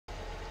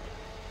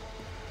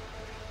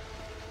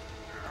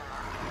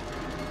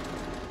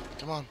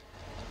Come on.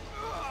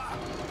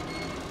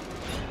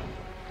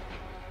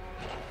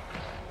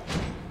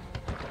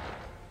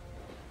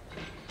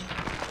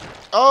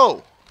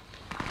 Oh!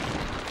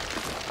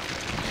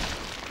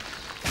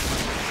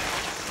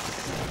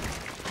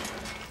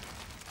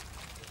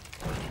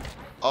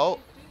 Oh,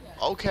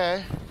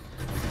 okay.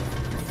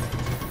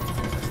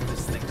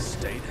 This thing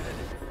stay dead.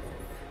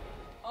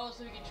 Oh,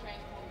 so we can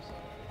transform himself.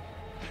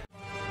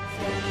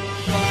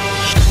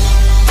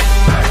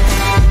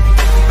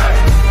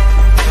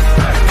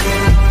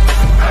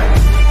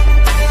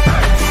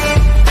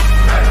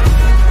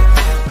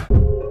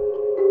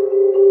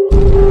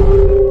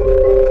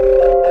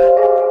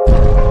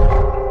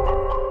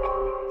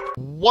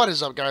 What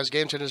is up, guys?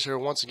 Game Changers here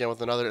once again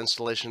with another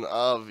installation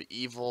of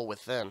Evil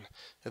Within.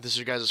 If this is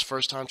your guys'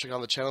 first time checking out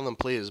the channel, then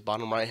please,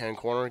 bottom right hand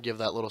corner, give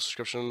that little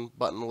subscription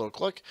button a little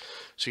click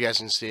so you guys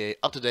can stay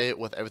up to date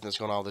with everything that's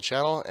going on with the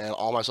channel. And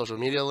all my social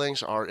media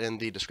links are in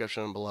the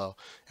description below.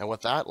 And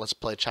with that, let's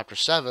play Chapter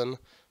 7,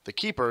 The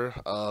Keeper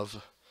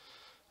of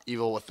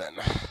Evil Within.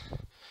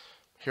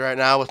 Here right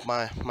now with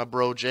my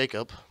bro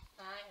Jacob.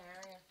 Hi,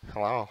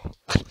 how are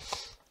you?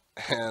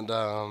 Hello.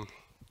 And,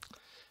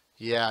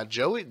 yeah,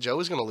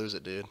 Joey's gonna lose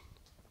it, dude.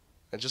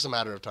 It's just a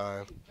matter of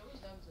time. Joey's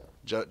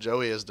Dunzo.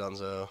 Joey is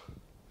Dunzo.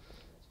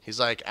 He's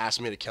like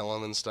asking me to kill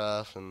him and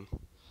stuff, and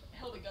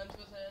Held a gun to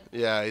his head.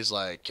 yeah, he's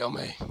like, kill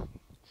me.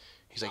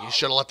 He's like, you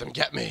should have let them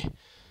get me.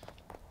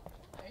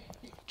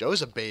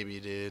 Joey's a baby,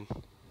 dude.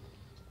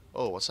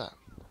 Oh, what's that?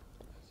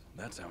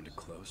 That sounded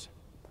close.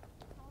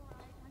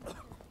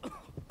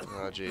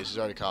 Oh, jeez, he's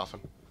already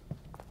coughing.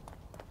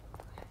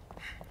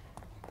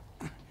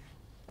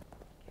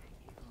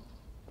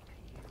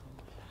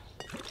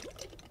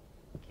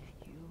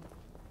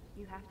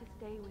 You have to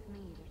stay with me.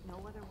 There's no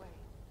other way.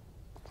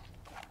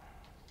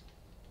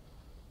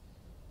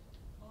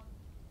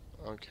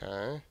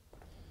 Okay.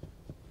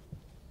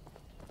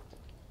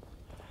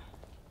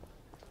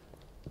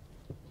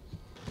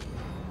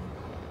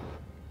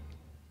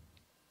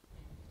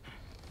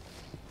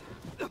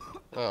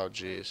 Oh,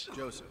 jeez.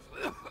 Joseph.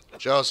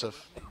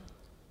 Joseph.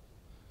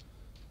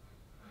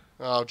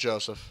 Oh,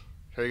 Joseph.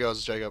 Here he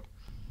goes, Jacob.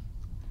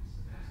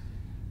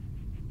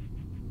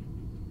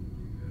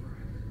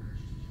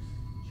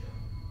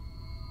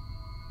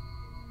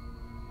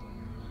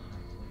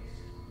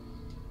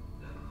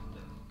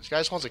 This guy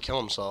just wants to kill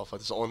himself. Like,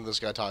 that's the only thing this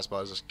guy talks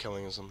about is just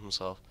killing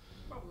himself.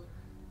 Probably.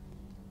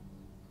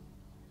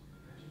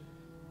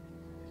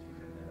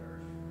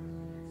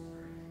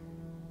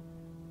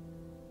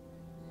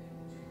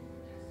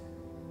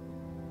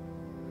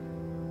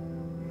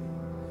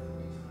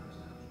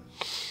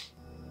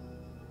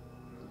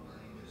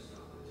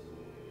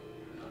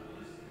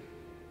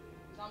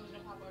 Zombies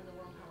gonna pop out of the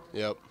wrong house.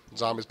 Yep.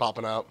 Zombies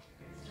popping out.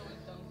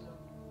 Joey's Dunzo.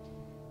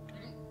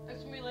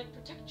 That's gonna be like,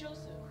 protect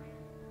Joseph.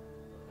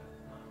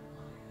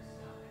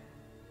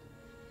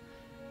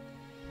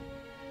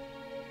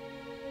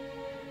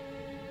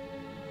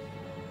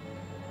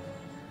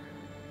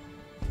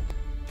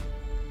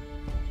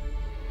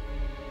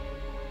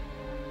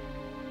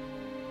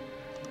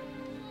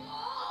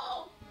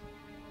 Oh!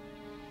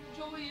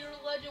 Joey, you're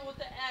a legend with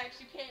the axe.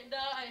 You can't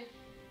die.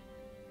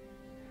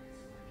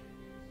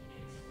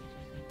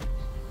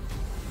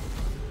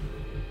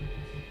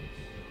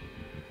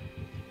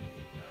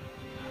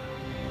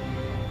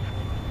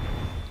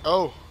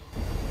 Oh.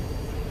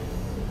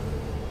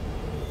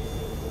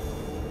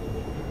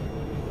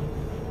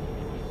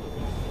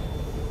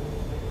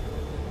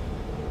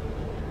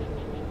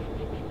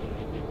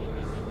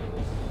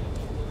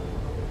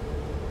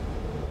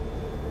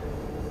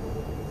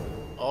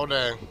 Oh,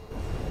 dang.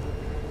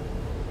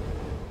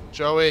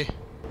 Joey.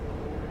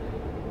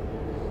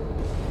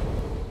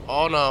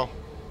 Oh, no.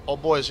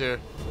 Old boy's here.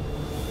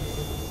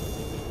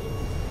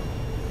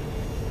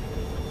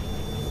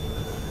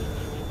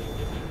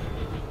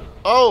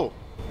 Oh!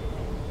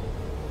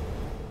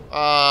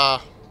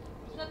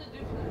 Is that the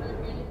dude from the very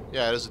beginning?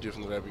 Yeah, it is a dude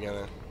from the very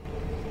beginning.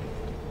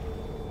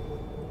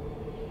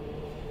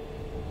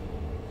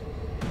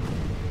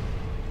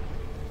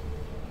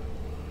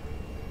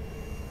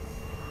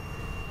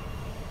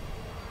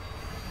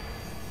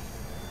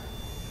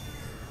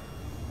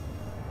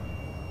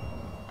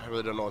 I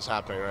really don't know what's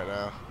happening right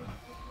now.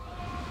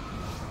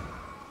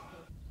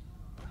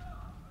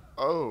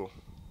 Oh.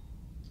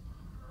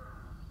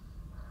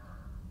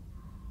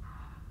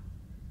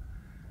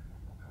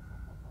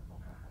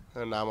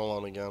 And now I'm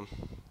alone again.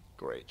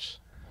 Great.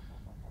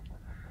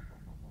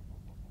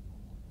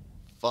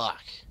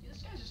 Fuck. Dude,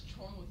 this guy's just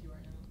trolling with you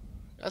right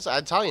now.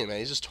 I'm telling you, man.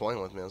 He's just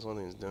toying with me. That's one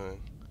thing he's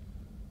doing.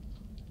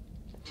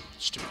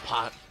 Stupid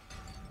pot.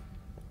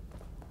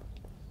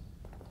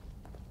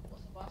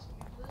 What's the boss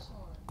gonna be for this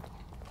one?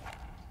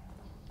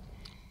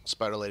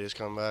 Spider Lady's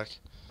coming back.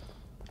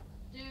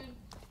 Dude.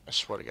 I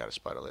swear to God, if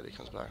Spider Lady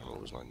comes back, I'm gonna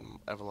lose my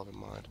ever-loving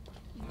mind.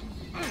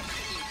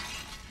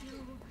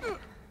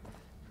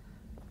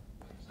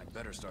 I'd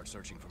better start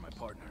searching for my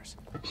partners.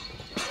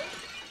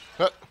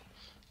 Huh.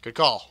 Good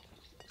call.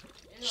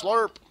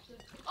 Slurp.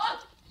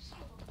 Ah!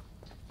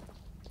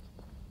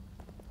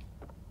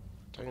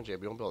 second,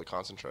 JB. You won't be able to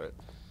concentrate.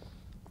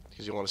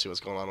 Because you want to see what's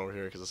going on over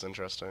here because it's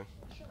interesting.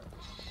 Sure.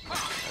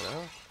 I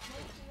know.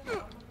 This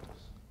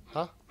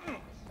Huh?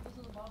 is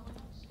the bottom of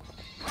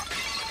my house.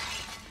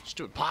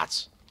 Stupid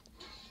pots.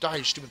 Die,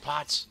 you stupid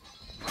pots.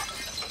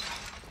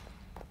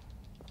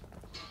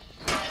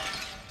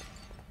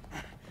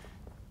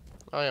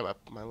 Oh yeah,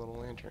 my little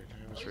lantern.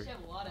 I At was least free. you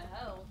have a lot of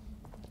health.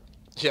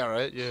 Yeah,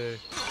 right? Yeah.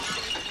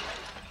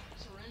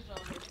 Syringe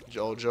on it.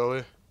 Oh, Joey.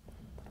 I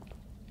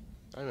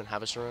don't even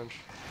have a syringe.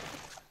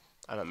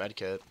 I have a med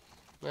kit.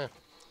 Yeah.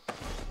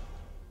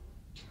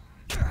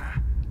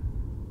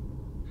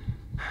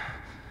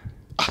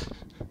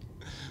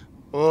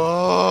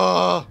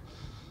 Oh,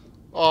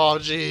 oh,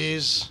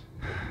 jeez.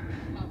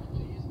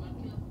 Probably use my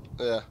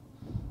kill. Yeah.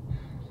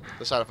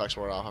 The side effects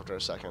wore off after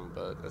a second,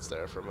 but it's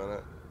there for a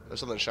minute. There's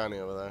something shiny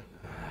over there.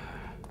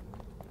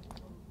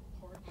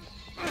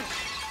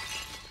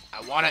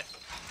 I want it.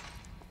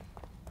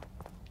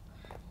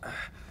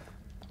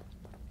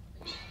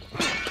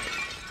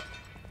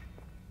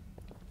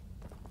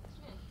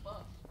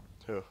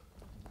 Who?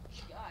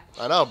 Guy.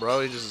 I know,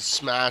 bro. He just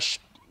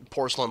smashed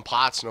porcelain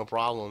pots, no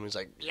problem. He's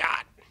like,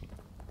 yeah.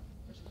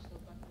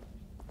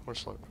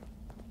 Where's Slurp?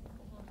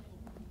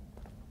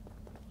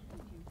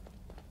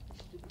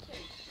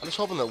 I'm just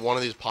hoping that one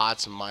of these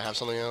pots might have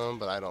something in them,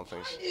 but I don't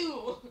think so.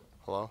 Ew.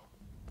 Hello?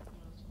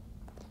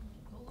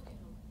 Go look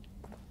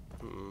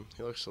at him.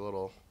 He looks a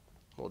little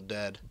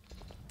dead.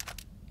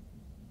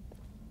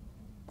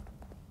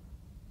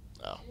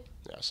 Oh,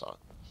 yeah, I saw it.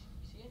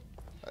 See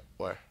it?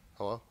 Where?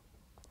 Hello?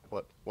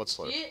 What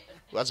Slurp? See it?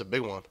 That's a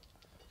big one.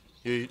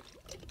 Yeet.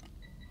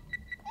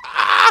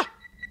 Ah!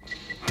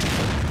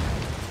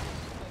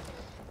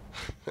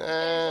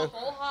 Eh,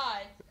 Full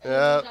high.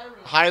 yeah,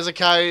 high as a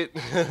kite.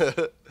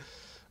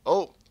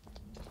 Oh.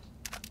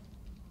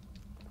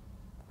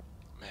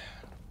 Man.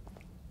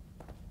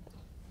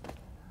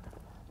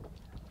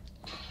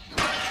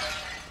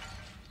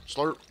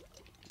 Slurp.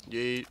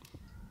 Yeet.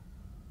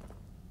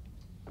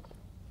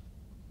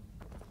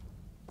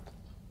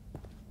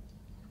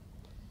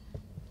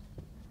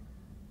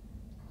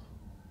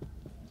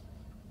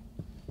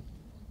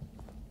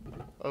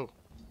 Oh.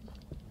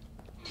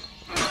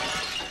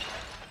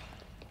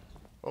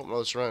 Oh,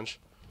 another syringe.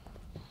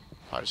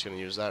 Probably just gonna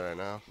use that right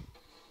now.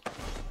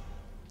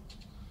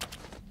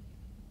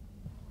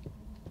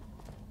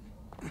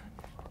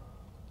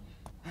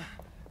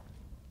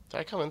 Did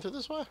I come in through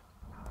this way?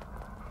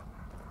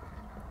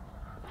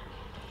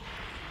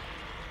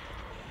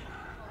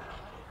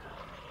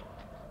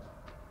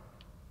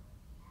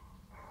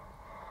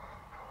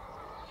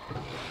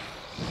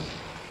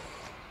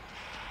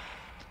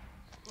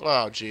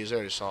 Oh, jeez, they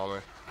already saw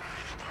me.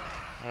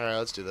 Alright,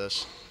 let's do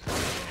this. Take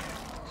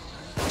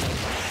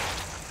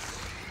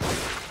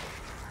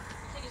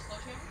a slow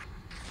chamber.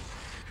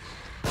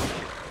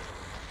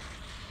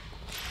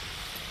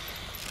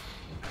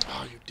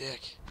 Oh, you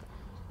dick.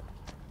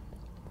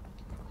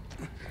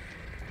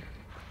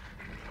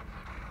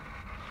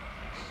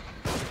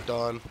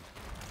 Done.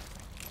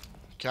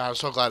 God, I'm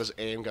so glad his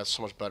aim got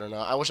so much better now.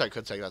 I wish I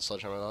could take that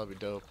sledgehammer. That would be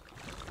dope.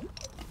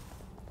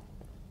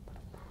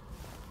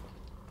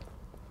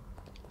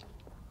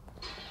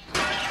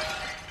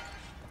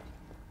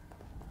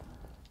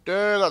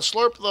 Dang, that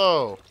slurp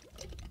though.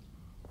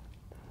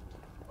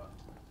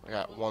 I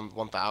got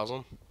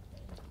 1,000.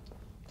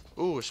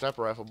 Ooh,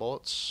 sniper rifle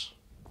bullets.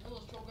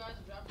 Those troll guys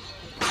are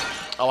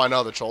dropping. Oh, I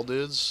know the troll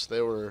dudes.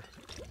 They were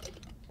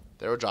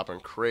dropping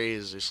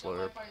crazy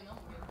slurp. Fighting them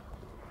again.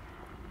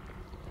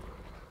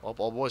 Oh,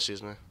 old boy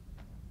sees me.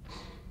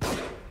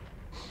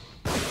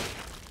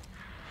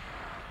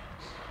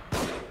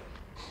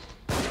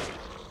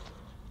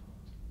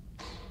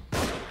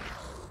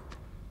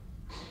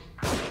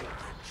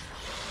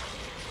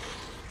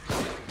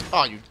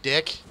 Oh, you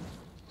dick.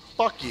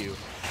 Fuck you.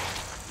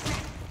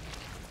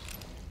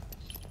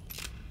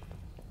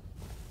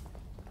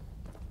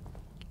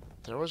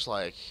 There was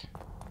like...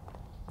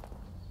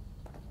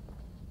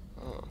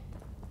 Oh.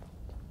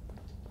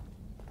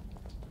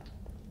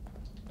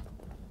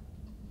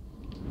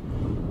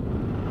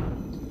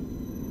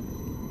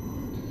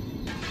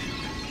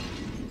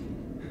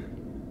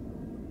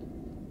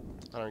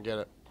 I don't get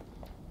it.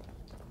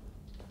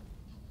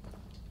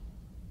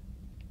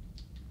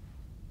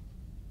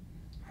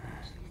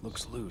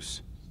 Looks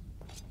loose.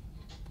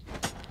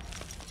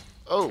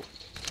 Oh.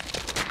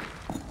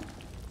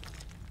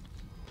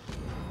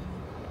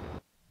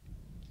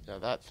 Yeah,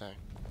 that thing.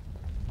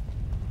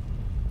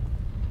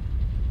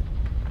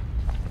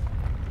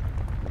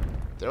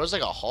 There was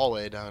like a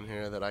hallway down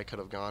here that I could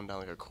have gone down,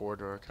 like a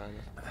corridor, kind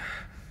of.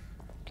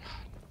 God.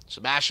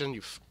 Sebastian,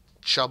 you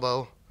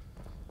chubbo.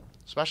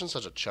 Sebastian's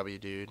such a chubby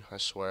dude, I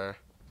swear.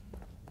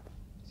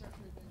 These are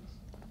free bins.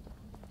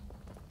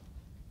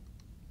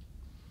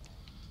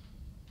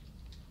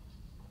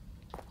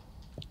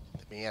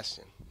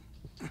 Sebastian.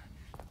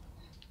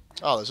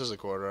 Oh, this is a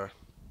corridor.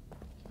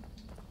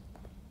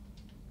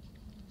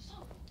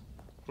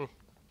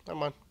 Never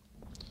mind.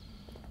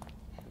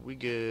 We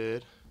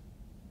good.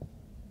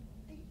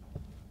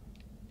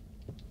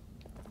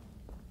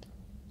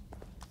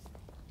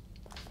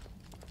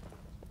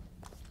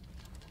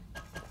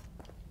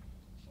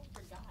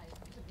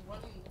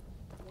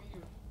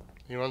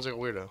 He runs like a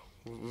weirdo.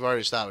 We've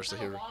already established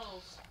that I know a lot of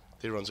those.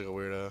 he runs like a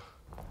weirdo.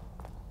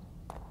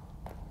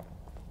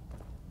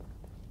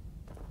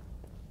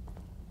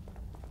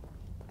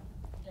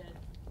 Dead.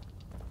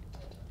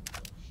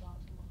 Shot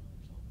from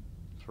behind or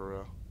something. For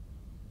real.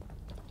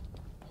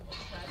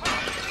 Almost died.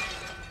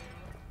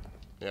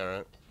 Yeah,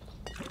 right.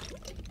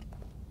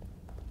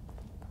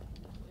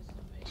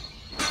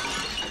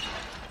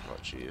 Oh,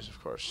 jeez,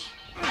 of course.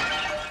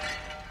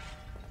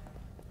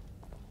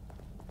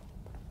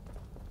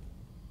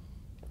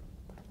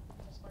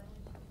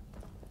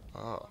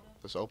 Oh,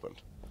 this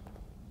opened.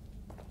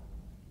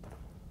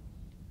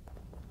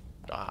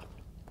 Ah,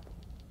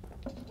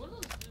 What do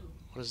those do?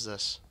 what is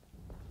this?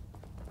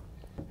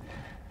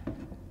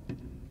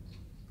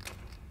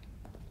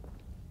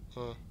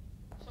 Huh.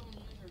 Someone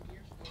use their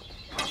gears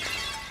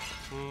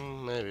for it.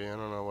 Maybe. I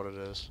don't know what it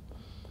is.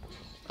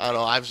 I don't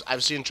know.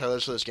 I've seen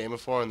trailers for this game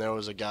before, and there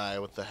was a guy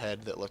with the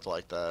head that looked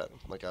like that,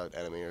 like an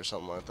enemy or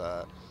something like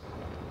that.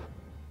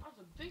 That's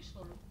a big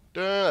slurp.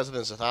 Duh,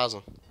 that's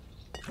 1,000.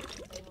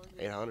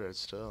 800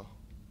 still.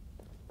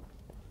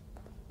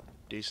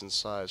 Decent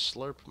sized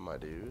slurp, my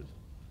dude.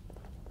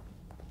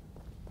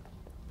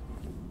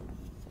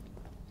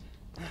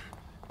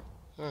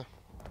 Huh.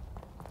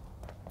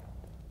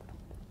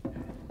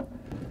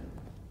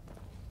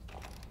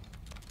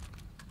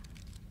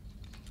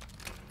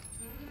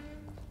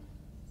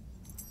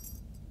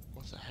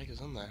 What the heck is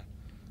in there?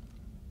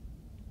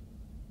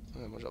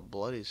 Oh, a bunch of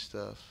bloody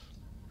stuff.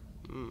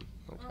 Okay. You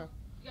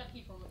got a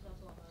key from it,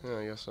 that's all that Yeah,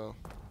 I guess so.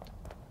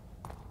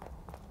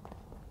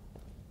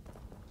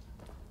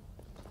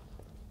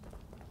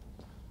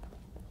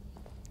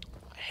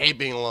 I hate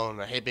being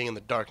alone. I hate being in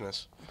the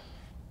darkness.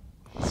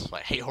 That's why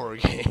I hate horror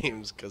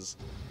games, because...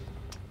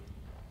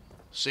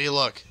 See,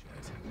 look.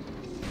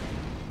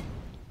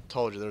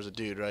 Told you, there's a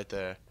dude right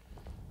there.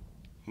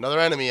 Another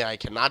enemy I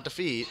cannot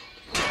defeat.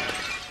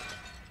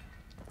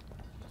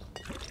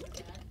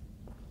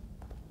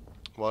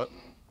 What?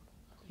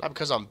 Not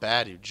because I'm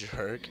bad, you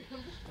jerk. I'm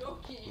just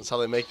joking. That's how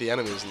they make the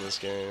enemies in this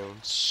game.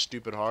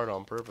 Stupid hard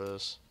on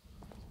purpose.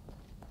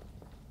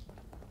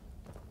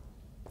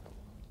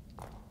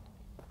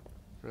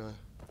 Really?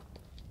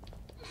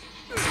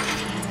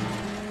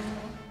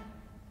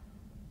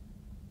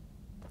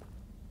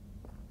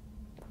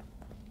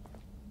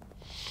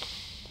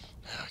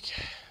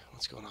 Okay,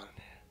 what's going on in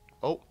here?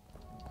 Oh!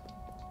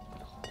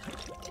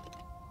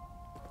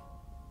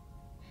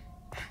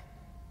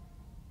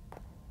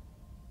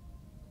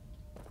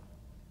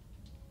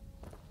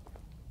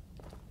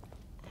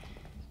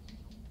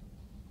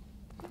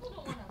 People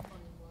don't want to have fun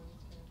anymore in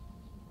this game.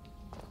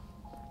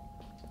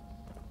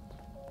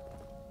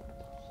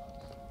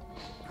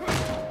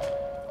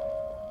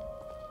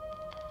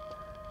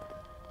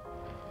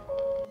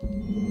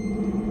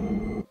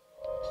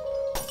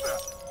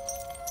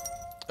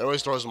 It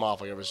always throws them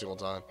off like every single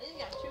time. I think you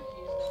got 2 keys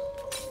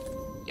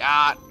though.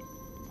 Yeah.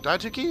 Did I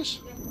have 2 keys?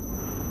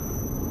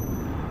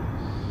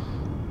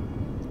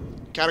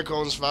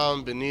 Catacombs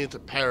found beneath the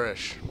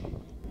parish.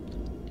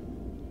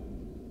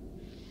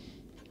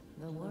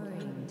 The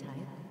worrying type.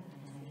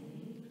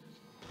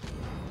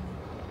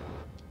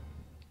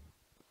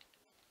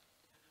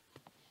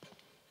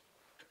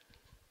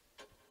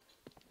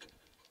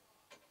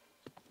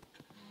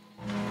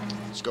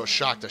 Let's go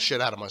shock the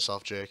shit out of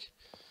myself, Jake.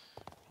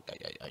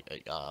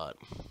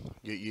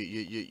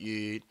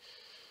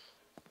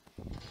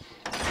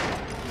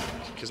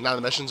 Because now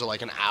the missions are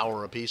like an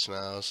hour apiece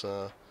now,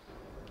 so...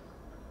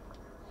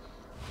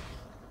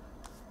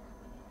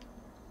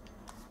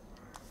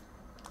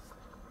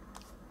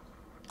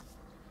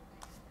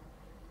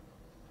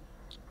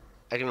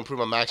 I can improve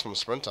my maximum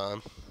sprint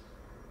time.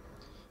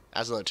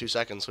 Adds another 2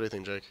 seconds. What do you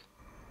think, Jake?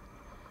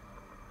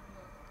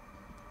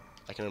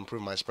 I can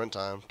improve my sprint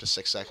time to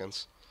 6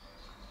 seconds.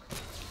 Is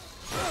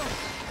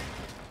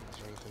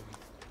there anything?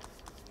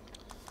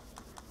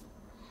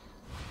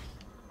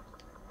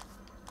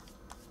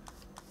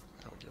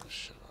 I don't give a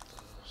shit about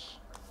this.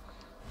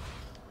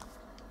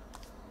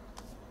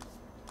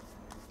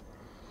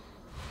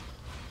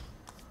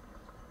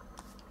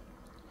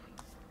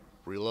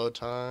 Reload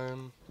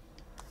time.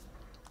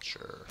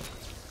 Sure.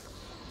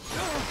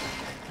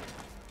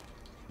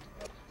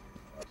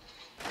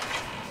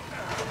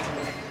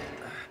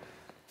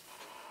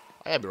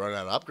 I gotta be running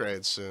out of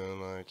upgrades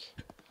soon, like.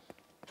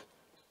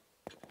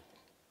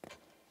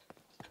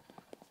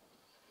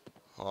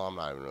 Well, I'm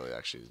not even really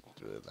actually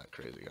doing it that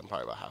crazy. I'm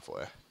probably about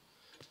halfway.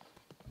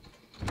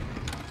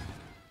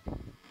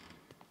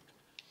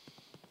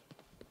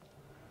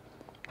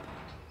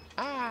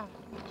 Ah!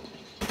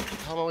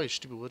 How am I away,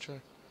 stupid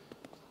woodchuck?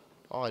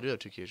 Oh, I do have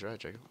 2 keys, right,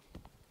 Jacob?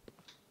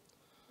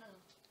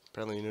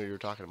 Apparently you knew what you were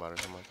talking about or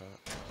something like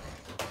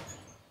that.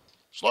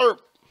 Slurp!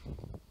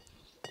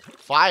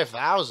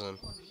 5,000.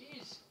 Oh,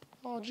 jeez.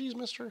 Oh, geez,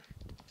 mister.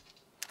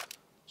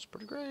 It's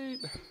pretty great.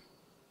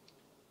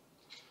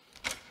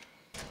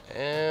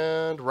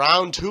 And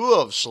round 2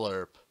 of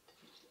Slurp.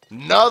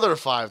 Another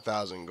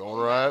 5,000.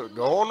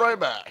 Going right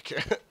back.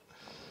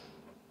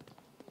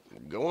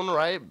 Going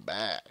right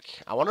back.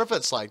 I wonder if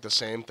it's like the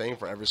same thing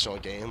for every single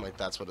game, like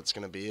that's what it's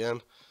gonna be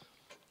in,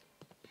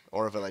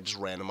 or if it like just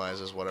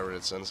randomizes whatever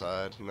it's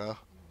inside, you know?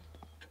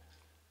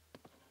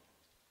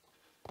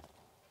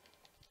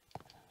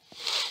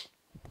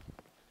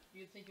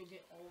 You think you'll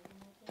get all of them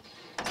open?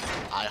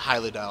 I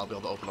highly doubt I'll be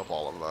able to open up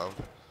all of them.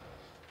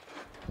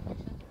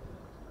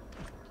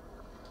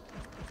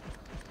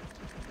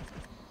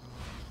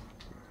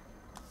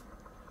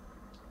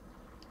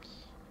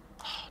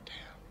 Oh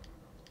damn!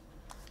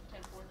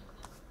 10 forces.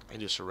 I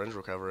do syringe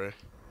recovery.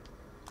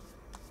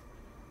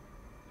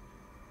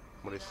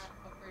 What do you?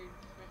 Upgrade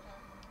sprint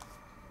time.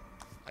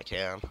 I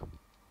can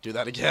do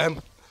that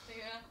again.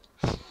 Yeah.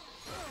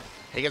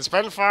 He can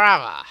sprint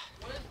forever.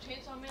 What if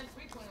Chainsaw Man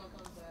 3.0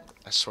 comes back?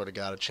 I swear to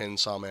God, if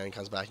Chainsaw Man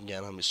comes back again,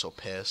 I'm gonna be so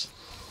pissed.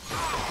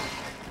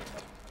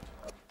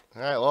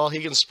 Alright, well, he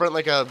can sprint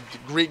like a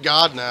Greek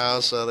god now,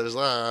 so there's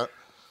that.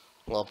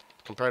 Well,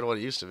 compared to what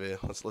he used to be.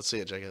 Let's see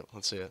it, Jacob.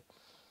 Let's see it.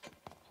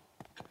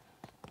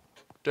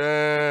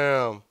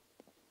 Damn.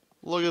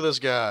 Look at this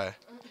guy.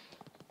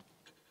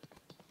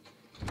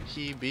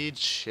 He be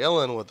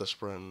chilling with the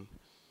sprint.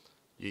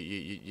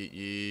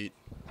 Yeet.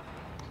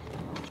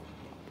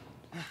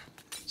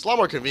 It's a lot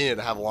more convenient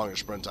to have a longer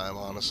sprint time,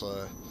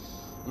 honestly.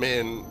 I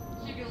mean,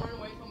 So you can run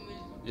away from these.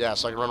 yeah,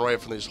 so I can run away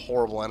from these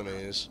horrible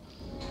enemies.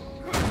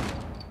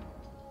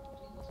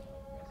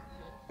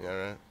 Yeah,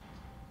 right.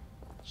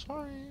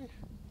 Sorry.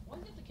 Why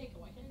does it have to kick it?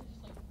 Why can't you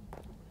just like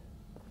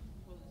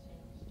with his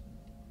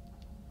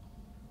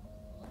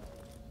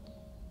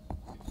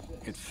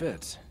hands? It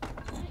fits.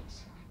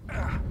 Thanks.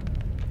 Because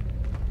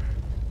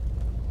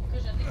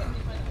I think I can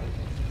find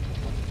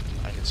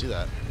out. I can see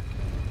that.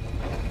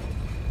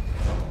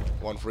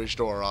 One for each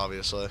door,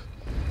 obviously.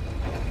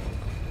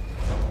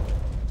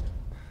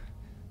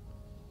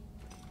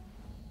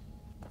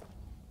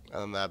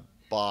 And then that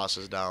boss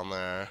is down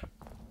there.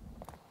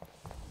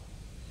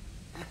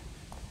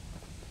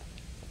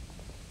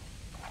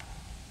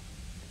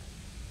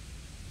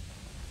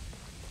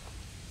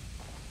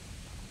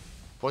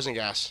 Poison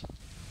gas.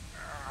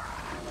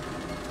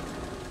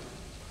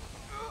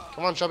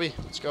 Come on, Chubby.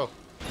 Let's go.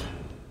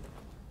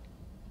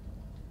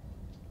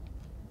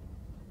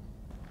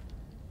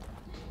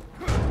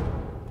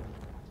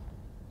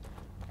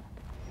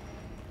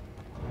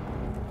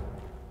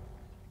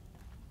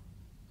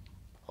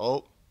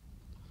 Oh.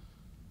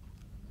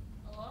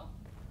 Hello?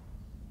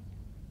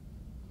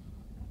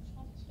 What's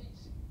wrong with his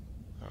face?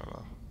 I don't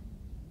know.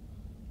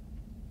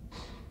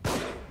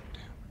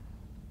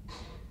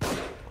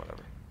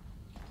 Whatever.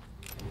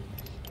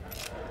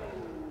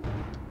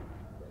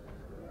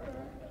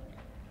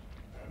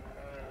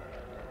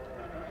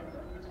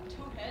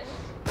 Two heads?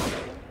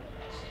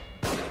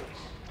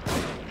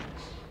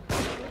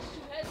 There's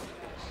two heads.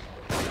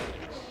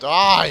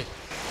 Die!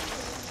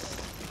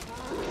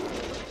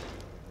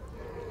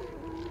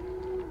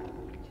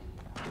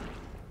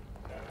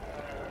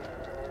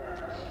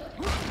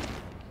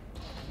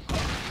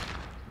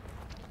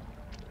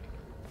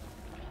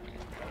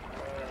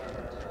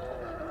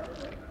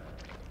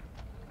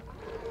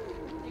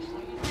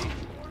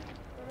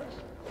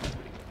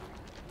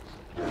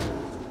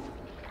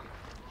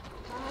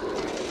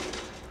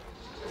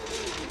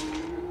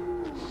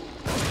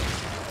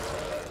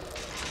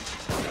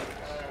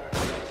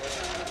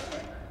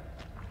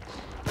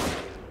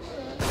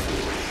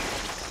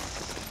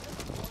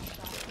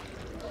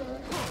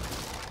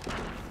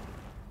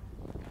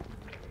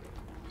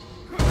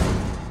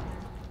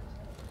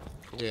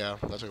 Yeah,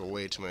 that took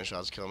way too many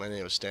shots to kill him. I think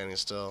he was standing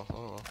still. I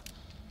don't know.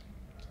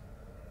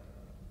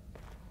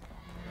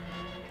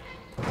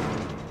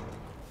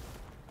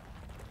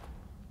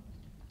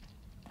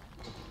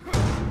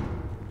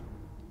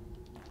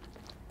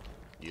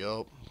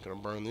 Yup, gonna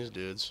burn these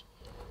dudes.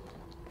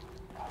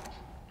 Yeah,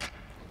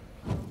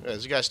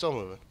 this guy's still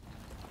moving.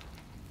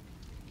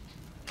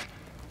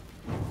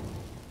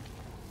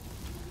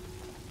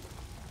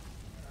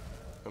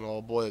 And the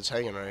old boy that's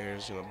hanging right here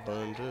is gonna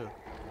burn too.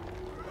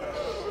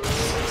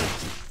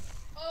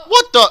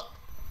 What the?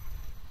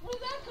 Where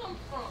did that come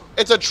from?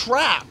 It's a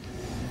trap!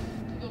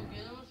 You go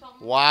get him or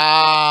something?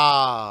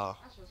 Wow.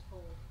 That's just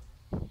cool.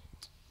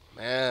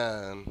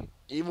 Man.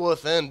 Evil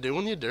Within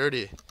doing you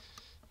dirty.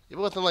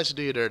 Evil Within likes to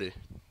do you dirty.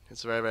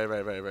 It's very, very,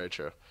 very, very, very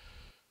true.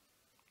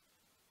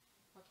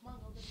 Now, come on,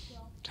 go get the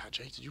kill. God,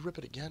 Jake, did you rip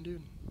it again,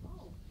 dude?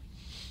 Oh.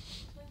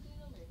 It's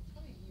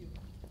probably you.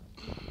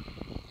 I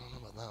don't know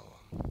about that one.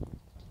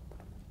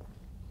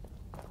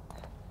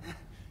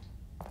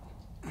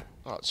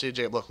 Oh, see,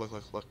 Jake, look. Oh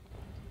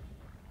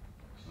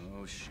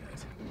shit.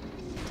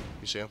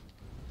 You see him?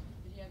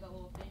 Did he have that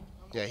little thing?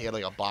 Yeah, he had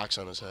like a box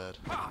on his head.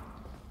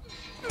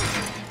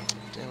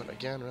 Damn it,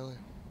 again, really?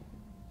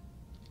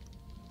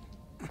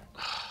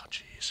 Oh,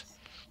 jeez.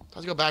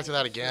 Let's go back to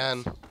that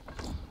again.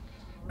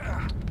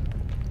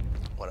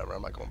 Whatever,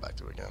 I'm not going back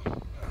to it again.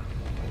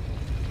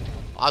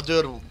 I'll do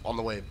it on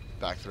the way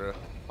back through.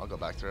 I'll go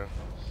back through.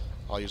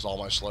 I'll use all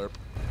my slurp.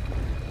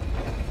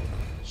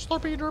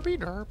 Slurpy derpy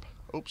derp.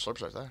 Oops,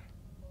 slurp's right there.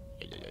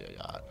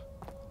 Yeah.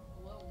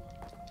 Whoa.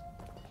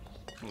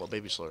 Well,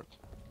 baby slurp.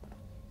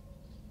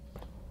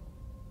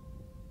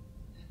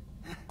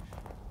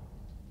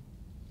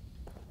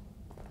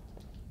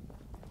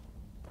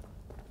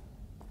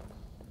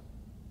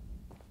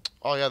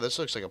 Oh yeah, this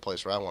looks like a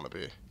place where I want to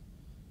be.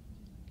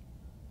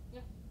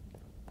 Yeah.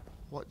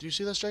 What? Do you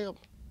see this, Jacob?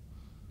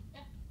 Yeah.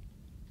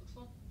 Looks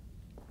fun.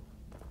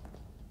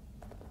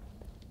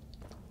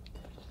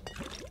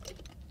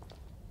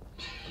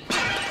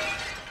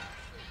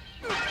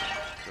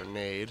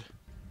 Grenade.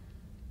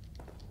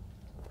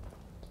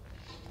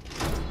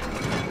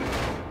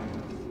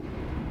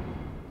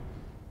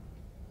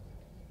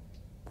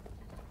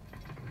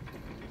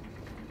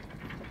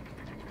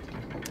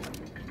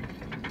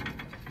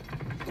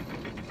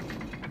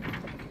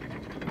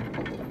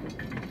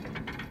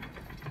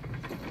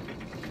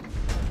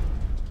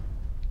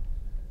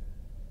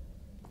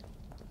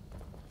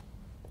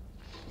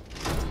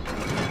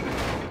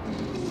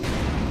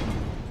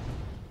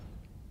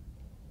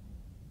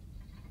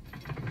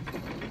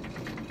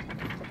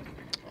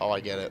 Oh, I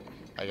get it.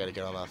 I gotta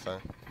get on that thing.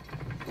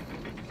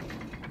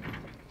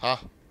 Huh?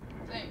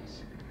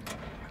 Thanks.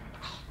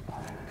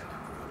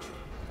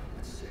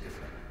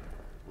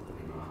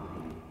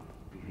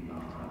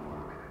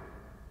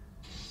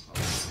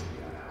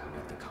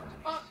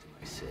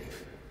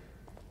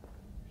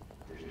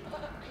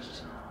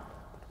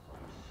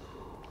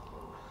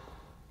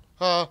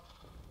 Huh?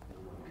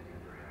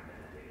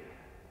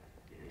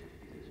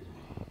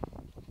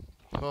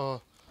 Huh?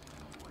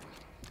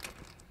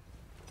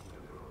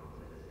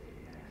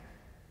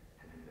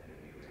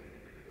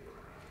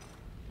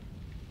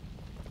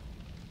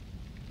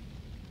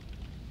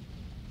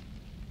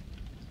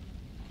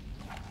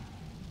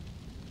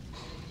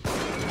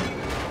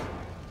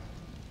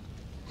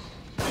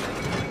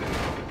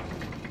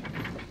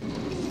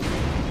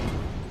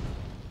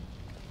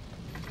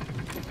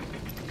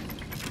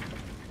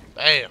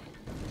 Bam!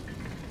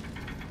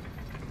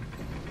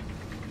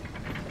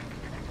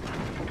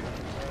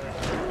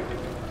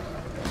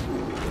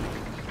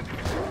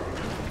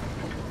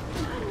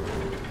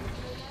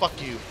 Fuck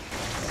you.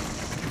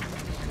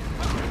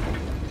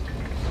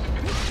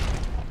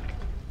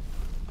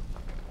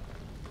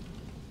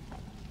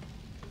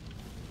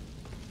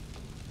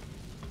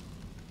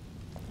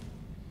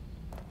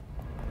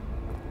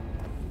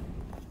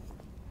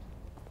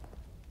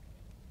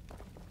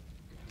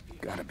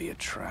 Gotta be a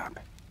trap.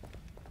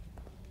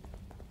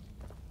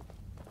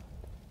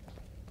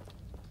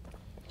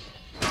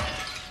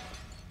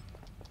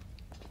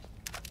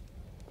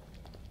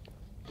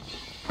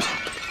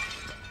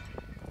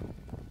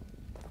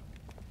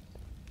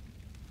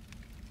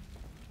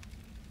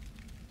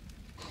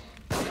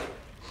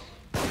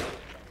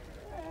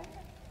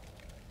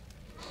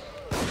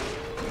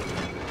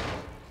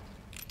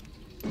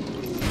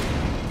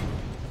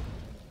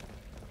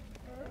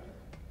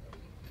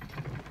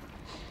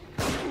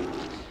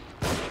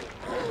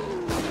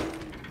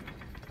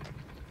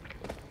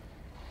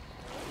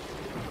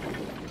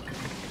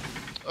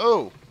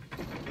 Oh!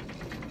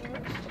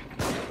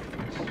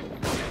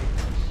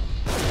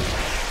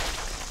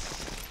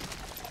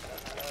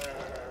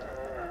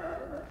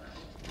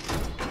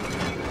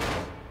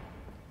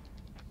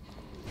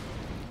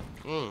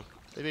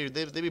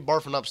 They be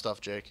barfing up stuff,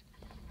 Jake.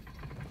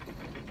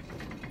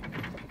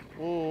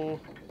 Ooh.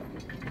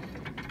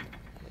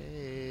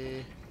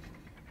 Hey.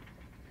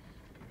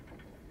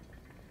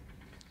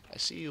 I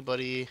see you,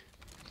 buddy.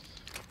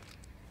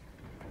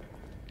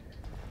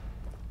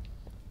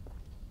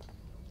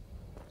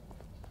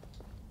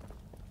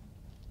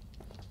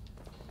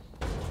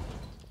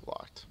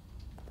 Locked.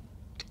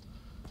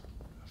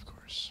 Of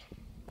course.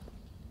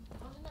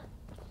 How's it not?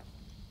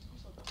 I'm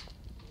so dumb.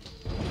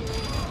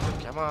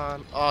 Come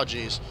on. Oh,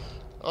 jeez.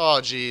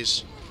 Oh,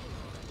 jeez.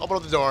 Open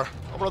up the door.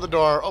 Open up the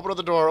door. Open up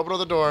the door. Open up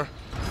the door.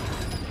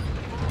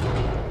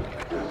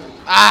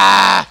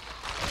 Ah!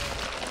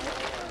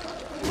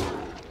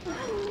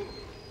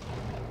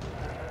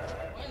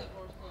 Why the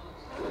door's closed?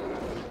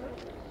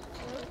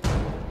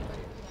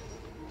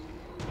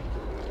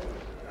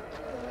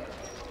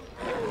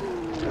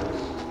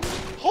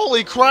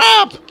 Holy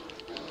crap!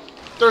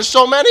 There's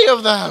so many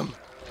of them!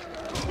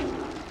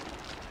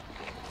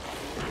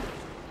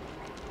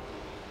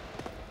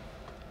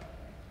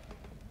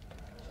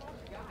 What's wrong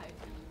with the guy?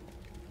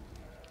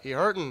 He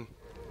hurting.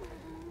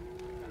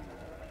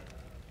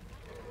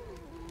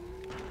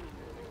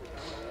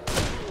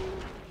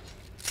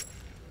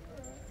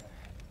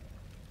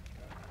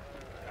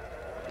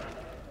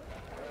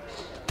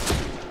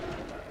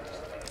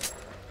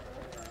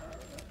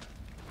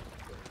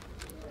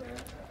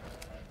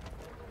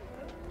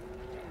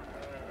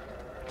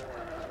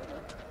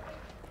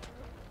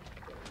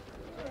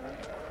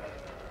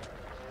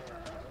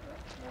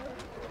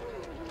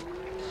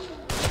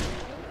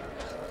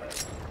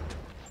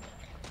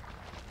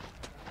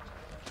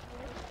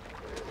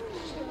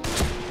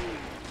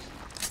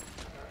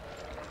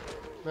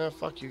 Man,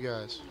 fuck you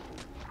guys.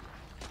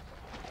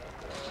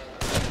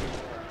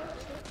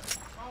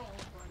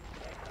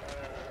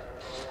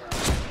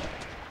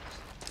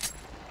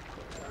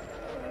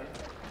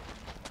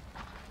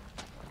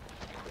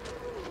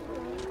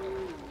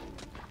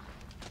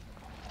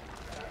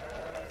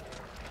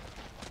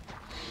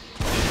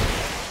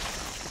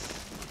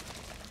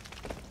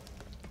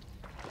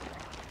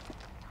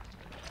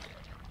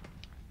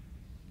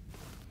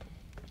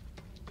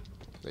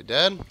 They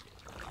dead?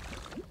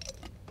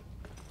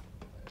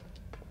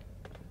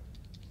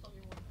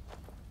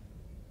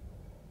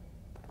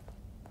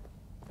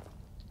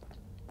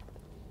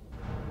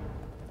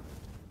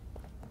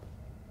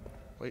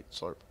 Wait,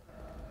 slurp.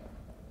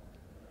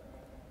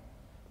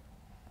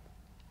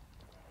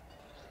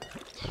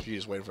 You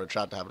just waiting for a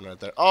trap to happen right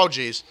there. Oh,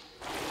 jeez.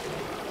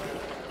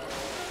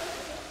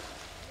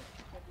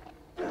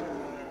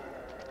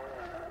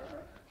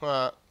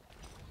 What?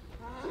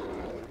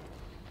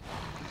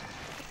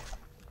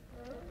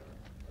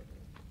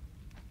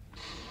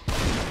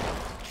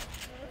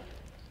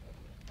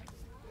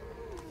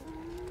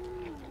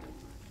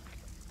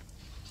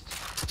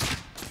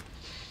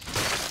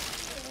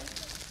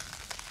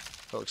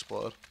 He'll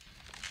explode.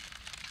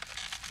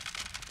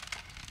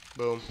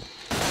 Boom.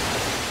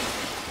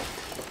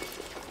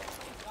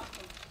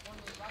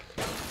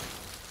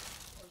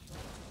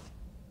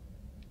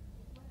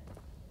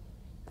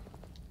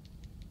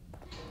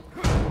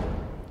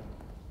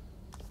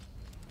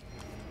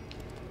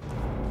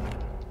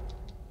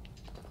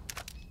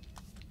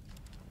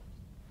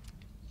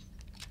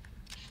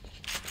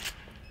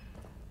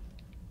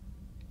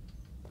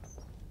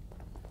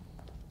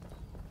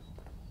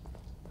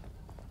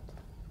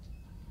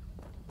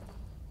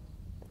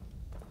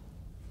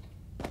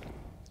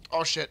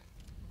 Oh shit.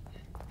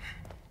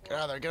 Get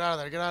out of there, get out of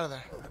there, get out of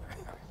there.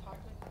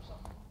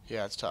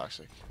 Yeah, it's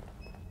toxic.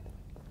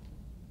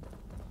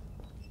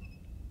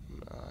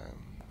 No, I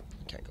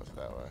can't go through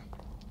that way.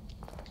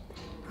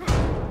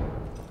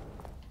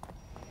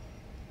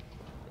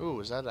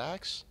 Ooh, is that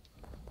axe?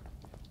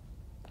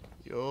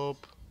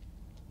 Yup.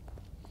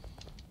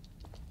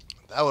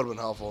 That would have been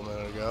helpful a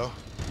minute ago.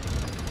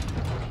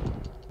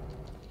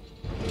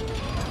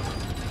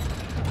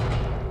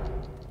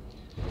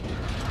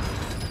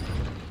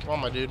 Come on,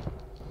 my dude. There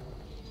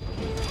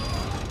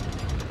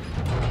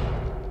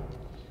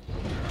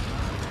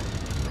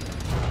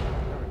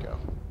we go.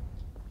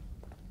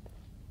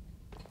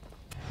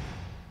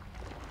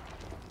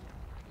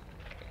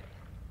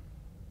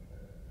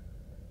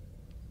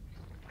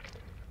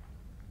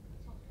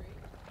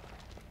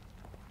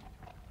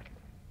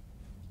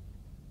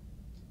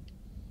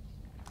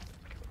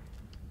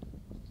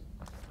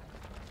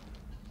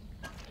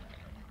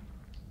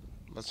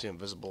 That's the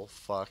invisible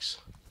fucks.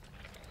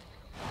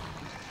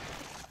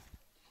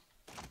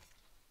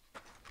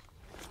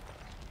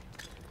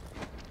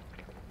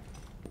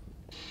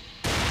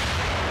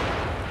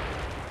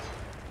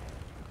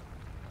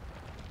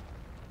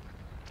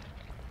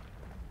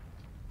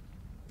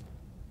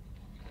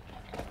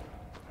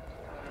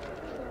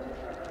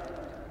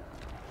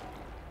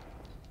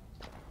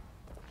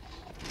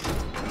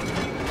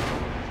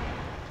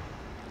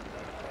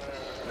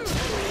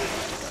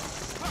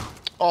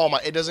 Oh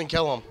my, it doesn't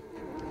kill him.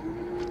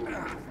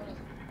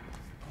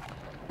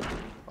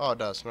 Oh, it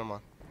does. Never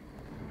mind.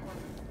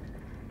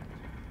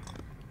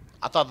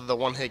 I thought that the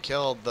one hit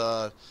killed,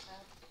 the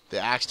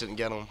axe didn't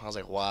get him. I was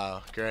like,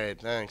 wow,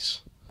 great,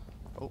 thanks.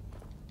 Oh,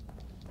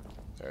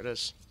 there it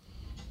is.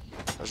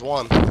 There's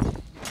one.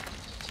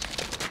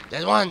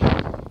 There's one.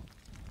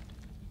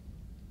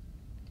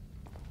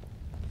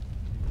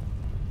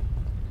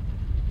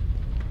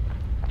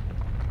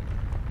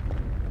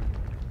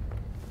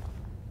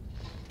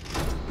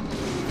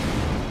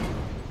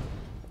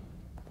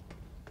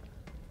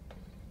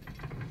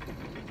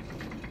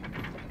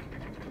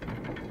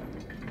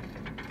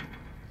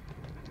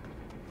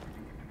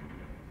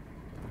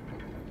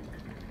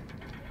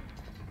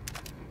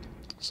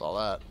 Saw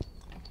that.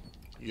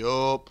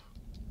 Yup.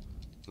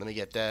 Let me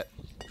get that.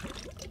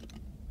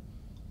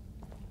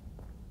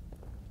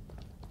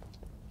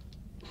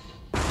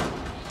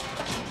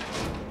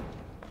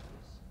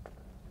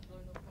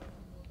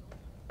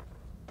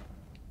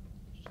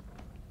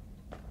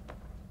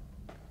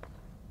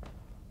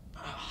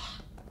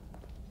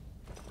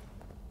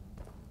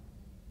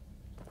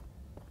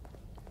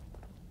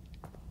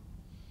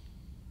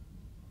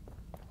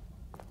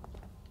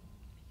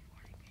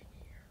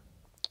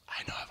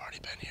 I know I've already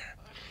been here.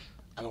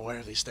 I'm aware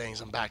of these things.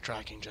 I'm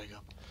backtracking, Jacob.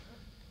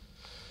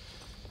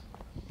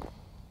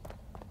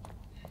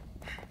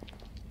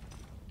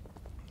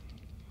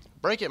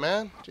 Break it,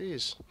 man.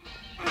 Jeez.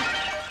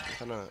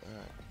 Alright.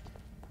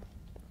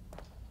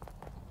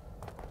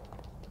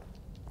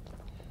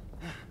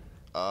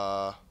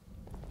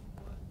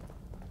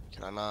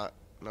 Can I not?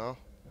 No?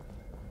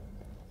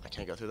 I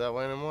can't go through that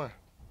way anymore.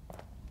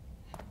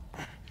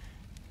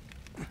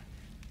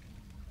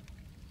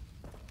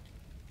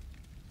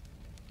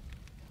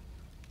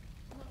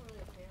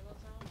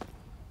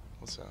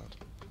 What sound?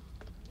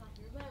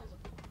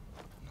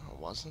 No, it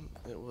wasn't.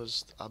 It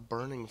was a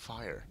burning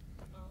fire.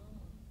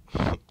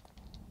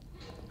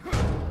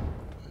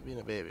 Being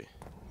a baby.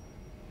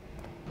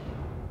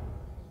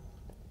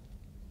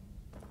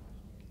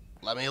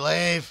 Let me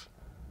leave.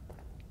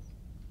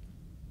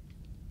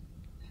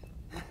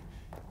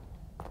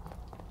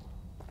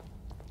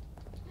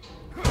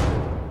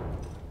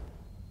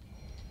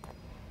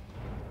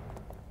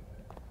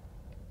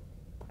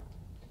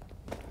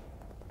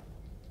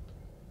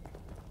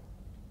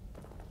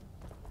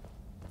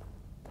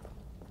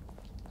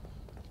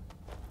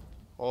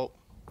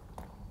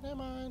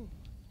 Never mind.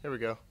 Here we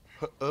go.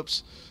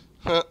 Oops.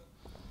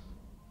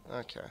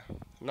 Okay.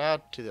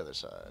 Now to the other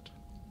side.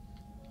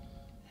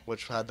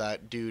 Which had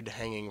that dude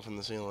hanging from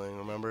the ceiling,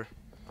 remember?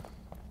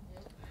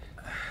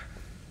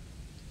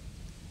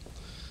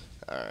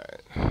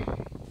 Alright. I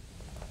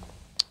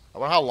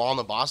wonder how long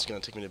the boss is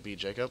going to take me to beat,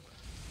 Jacob.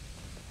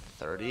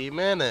 30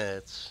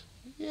 minutes.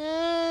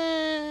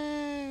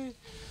 Yay!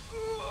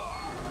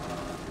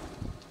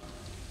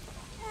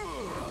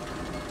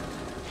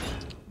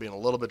 Being a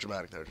little bit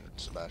dramatic there,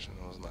 Sebastian.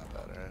 It wasn't that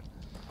bad, alright?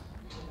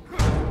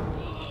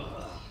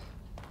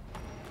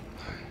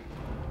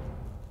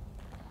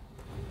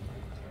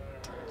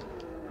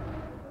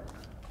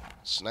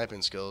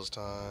 Sniping skills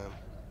time.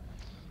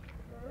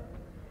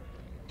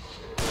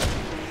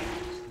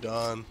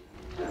 Done.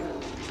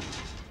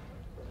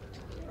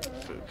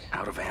 Fook.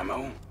 Out of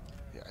ammo?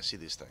 Yeah, I see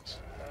these things.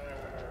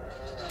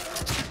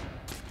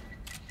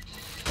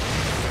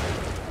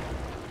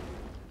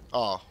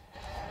 Oh.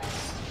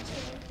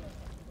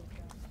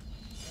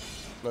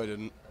 No, I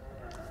didn't.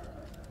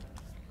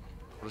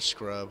 What a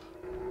scrub.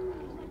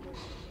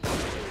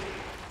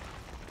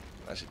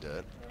 Actually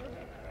did.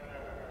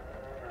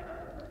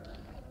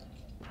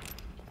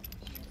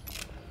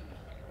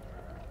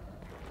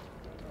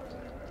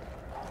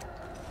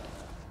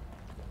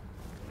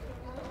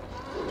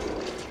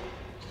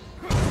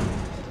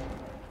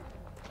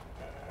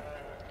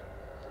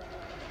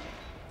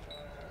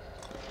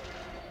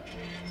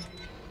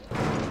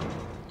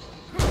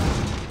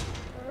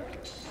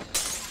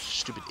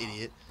 Stupid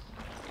idiot.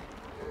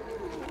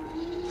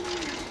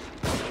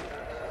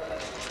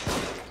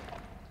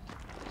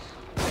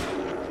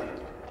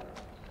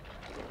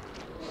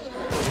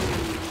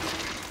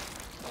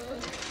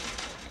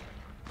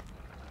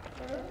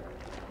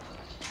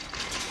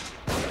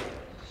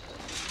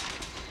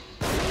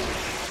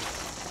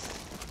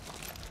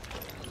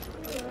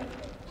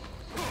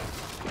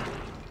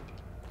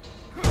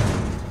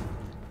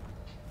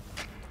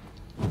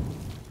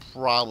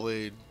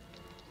 Probably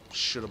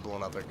should have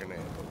blown up that grenade,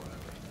 but whatever.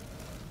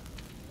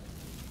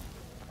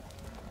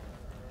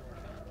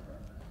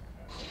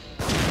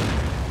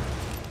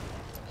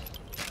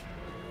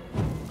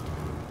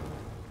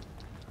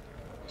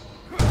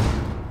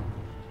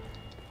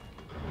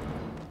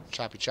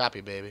 Choppy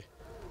choppy, baby.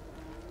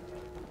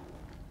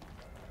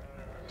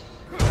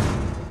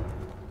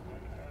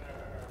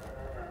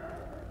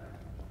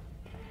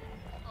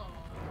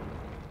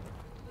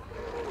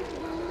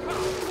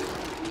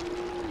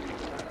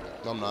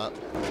 No, I'm not.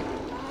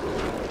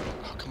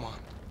 Oh, come on.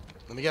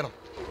 Let me get him.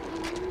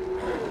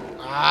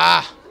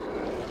 Ah!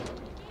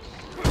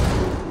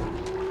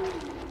 Oh,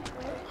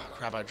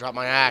 crap, I dropped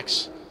my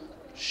axe.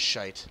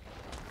 Shite.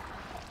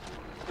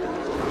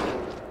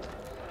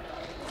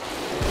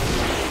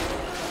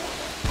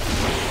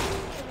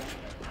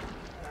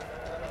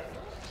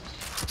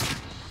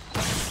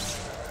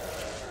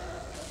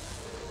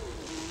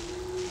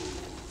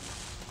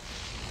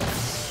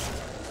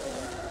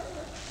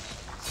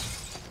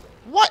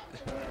 What?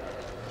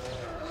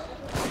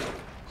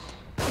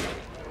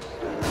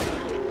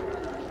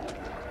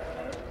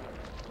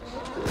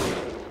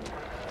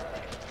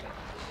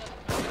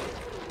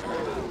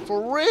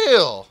 For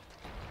real?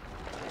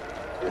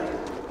 Is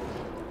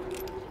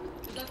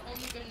that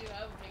only when you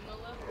have Hema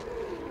left?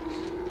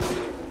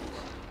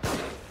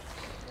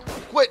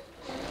 Quit!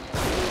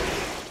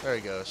 There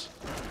he goes.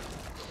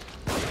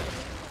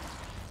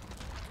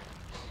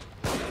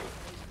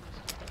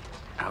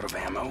 Out of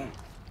ammo?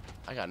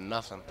 I got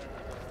nothing.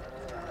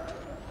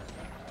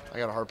 I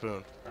got a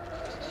harpoon.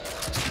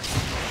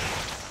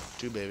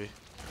 2, baby.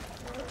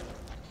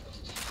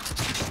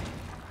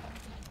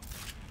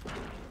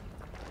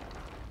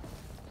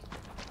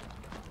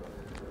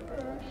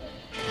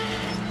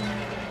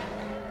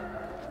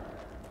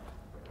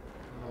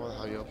 I don't know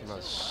how you open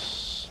that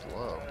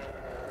slow.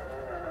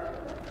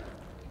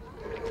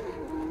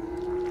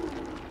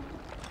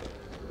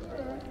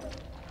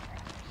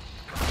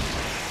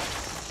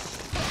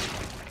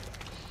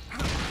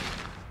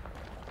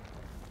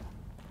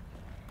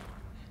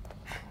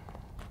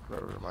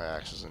 My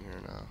axe is in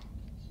here now.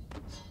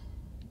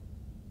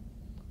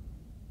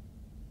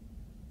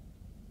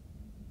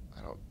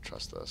 I don't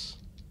trust this.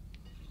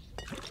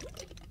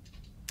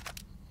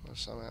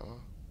 There's some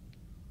ammo.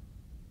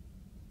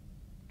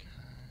 Okay.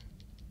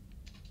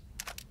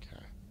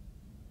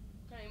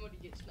 What kind of ammo do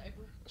you get,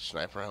 sniper?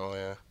 Sniper ammo,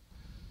 yeah.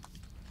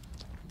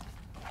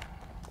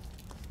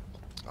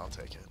 I'll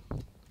take it.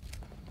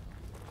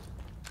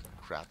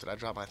 Crap, did I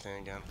drop my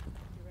thing again?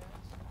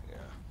 Yeah.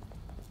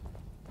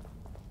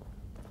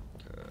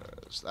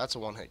 Cause that's a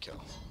one-hit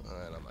kill.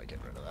 And I'm not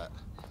getting rid of that.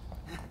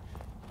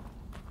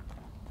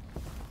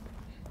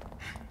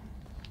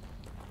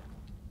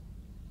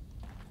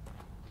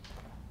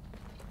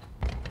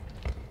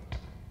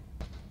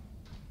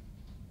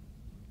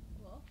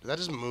 Well, Did that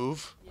just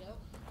move? yep.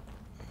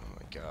 Oh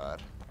my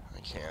god. I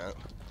can't.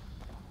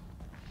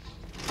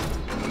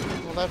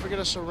 Did I forget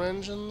a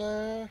syringe in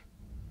there?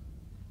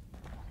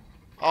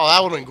 Oh,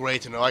 that would have been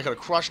great to know. I could have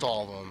crushed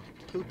all of them.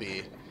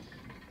 Poopy.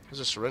 There's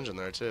a syringe in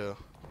there, too.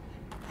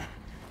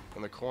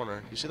 in the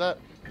corner. You see that?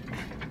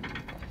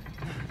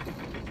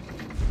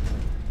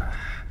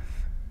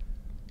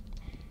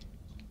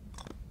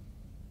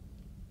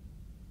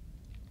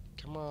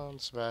 Come on,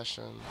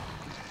 Sebastian.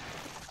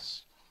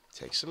 Let's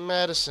take some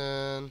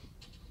medicine.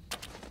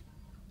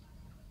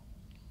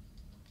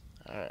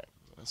 Alright,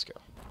 let's go.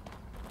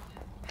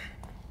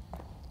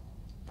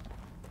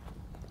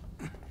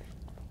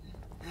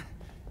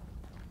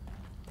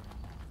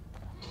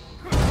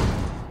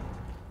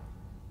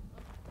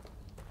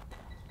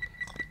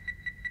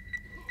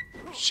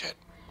 Shit.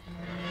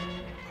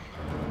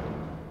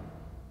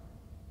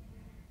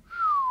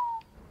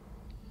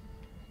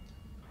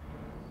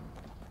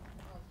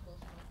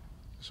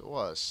 Yes, it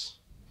was.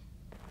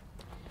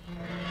 The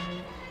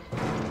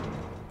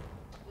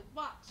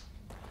box.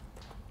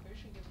 You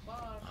should get the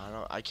box.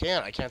 I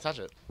can't touch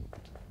it.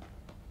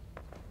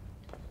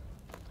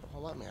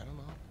 Don't let me, I don't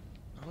know.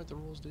 I don't like the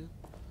rules, dude.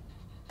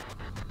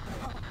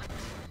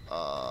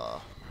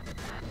 Oh.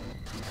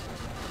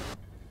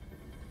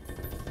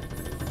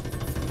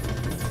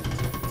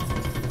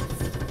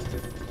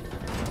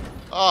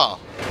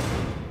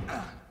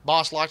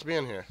 Boss locked me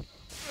in here.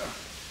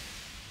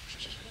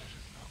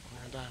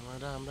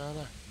 I'm gonna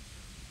die.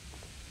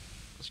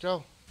 Let's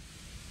go.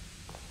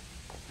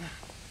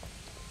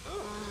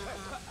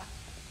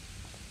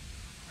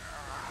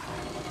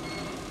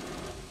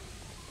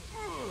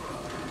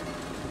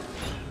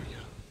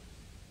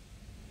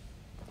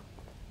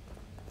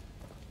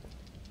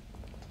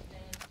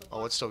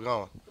 Oh, it's still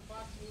going. The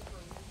box moved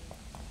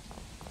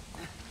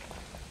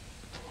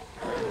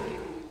for a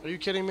reason. Are you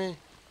kidding me?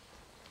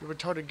 You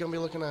retarded Gumby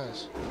looking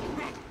ass.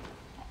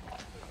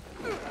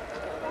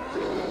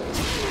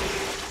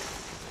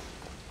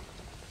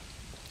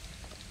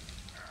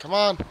 Come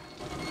on.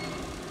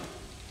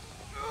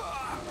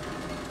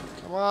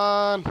 Come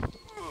on.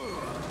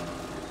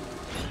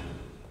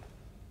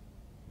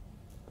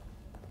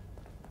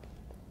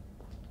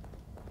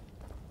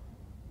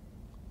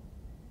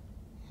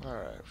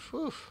 Alright,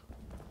 whew.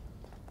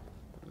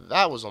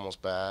 That was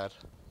almost bad.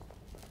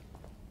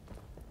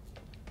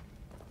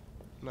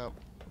 Nope.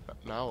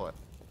 Now what?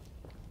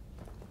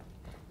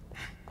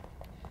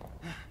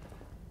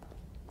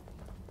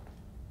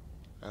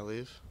 I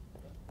leave?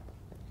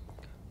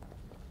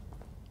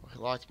 Well, he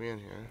locked me in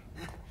here.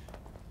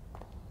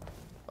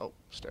 Oh,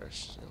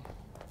 stairs.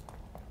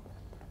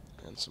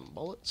 And some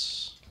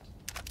bullets.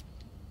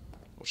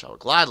 Which I would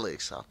gladly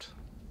accept.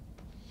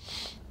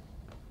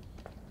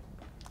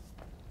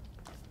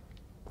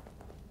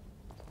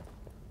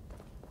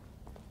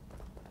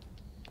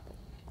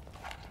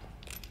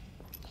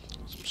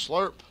 Some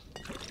slurp.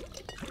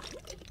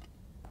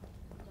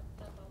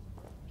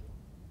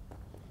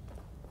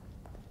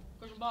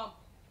 Push a bomb.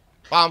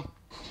 Bomb.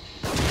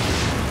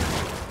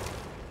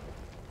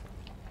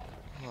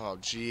 Oh,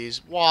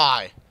 jeez.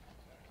 Why?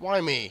 Why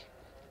me?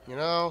 You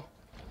know?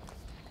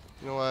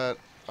 You know what?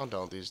 I'm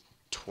done with these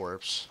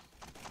twerps.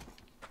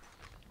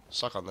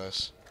 Suck on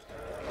this.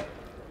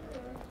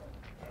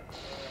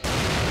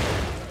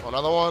 Oh,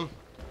 another one?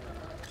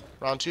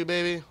 Round 2,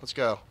 baby. Let's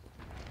go.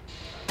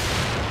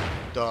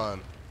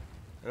 Done.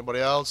 Anybody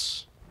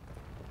else?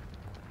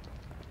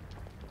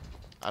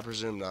 I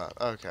presume not.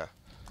 Okay.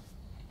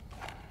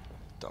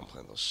 Done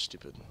playing those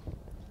stupid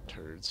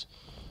turds.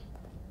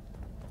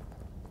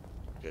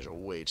 You guys are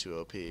way too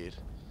OP'd. It's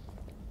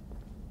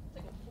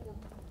like a full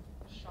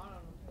shot on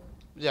him.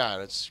 Yeah,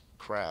 and it's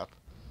crap.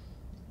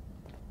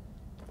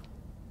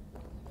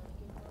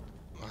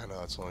 I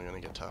know, it's only gonna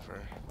get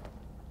tougher.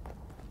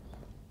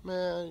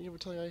 Man, you ever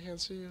tell me I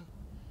can't see you?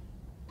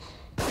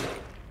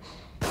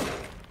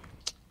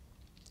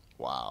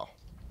 Wow.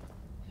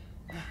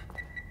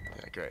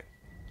 Yeah, great.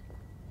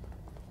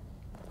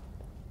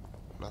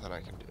 Nothing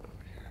I can do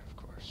over here, of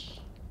course.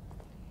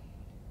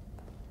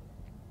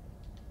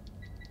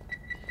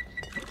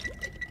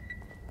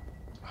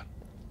 Come on.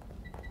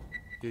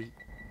 Yeet.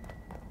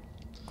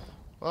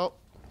 Well.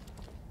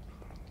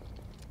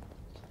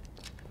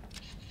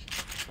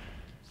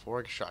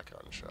 4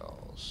 shotgun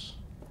shells.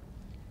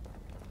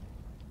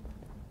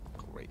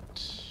 Great.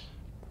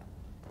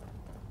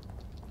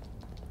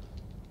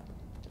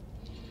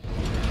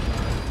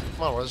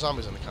 Come on, where are the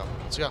zombies gonna come?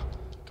 Let's go.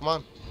 Come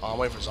on. Oh, I'm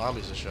waiting for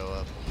zombies to show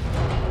up.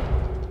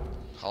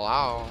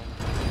 Hello.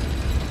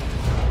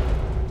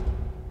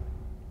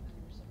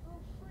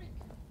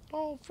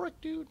 Oh, frick,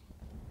 dude.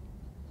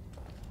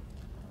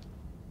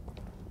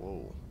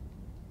 Whoa.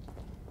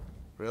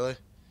 Really?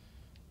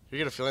 You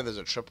get a feeling there's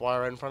a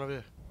tripwire right in front of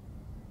you?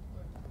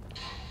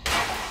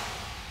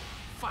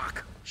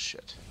 Fuck.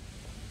 Shit.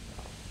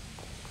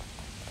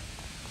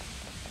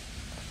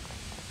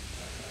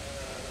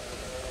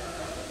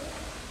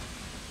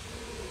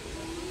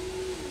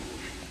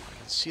 I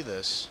can see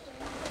this.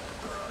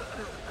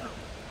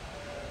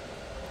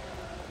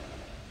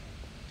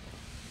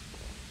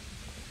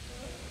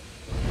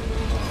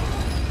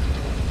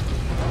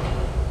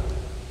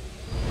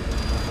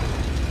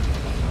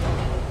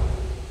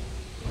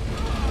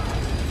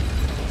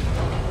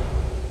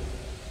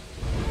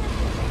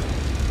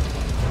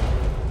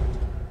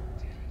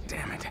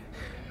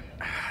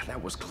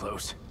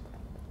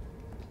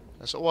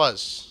 Yes, it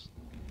was.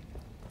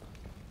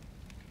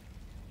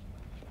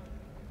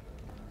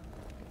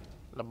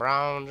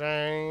 LeBron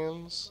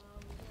James.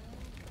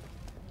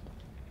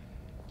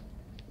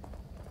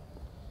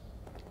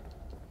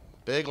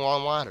 Big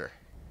long ladder.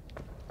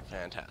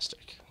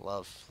 Fantastic.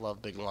 Love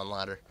big long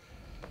ladder.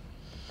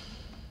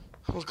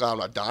 I'm glad I'm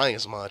not dying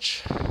as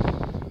much. Right on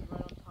top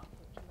of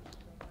it,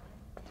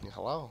 too. Yeah,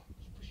 hello.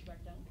 Just push you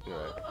back down. You're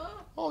right.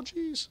 Oh,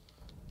 jeez.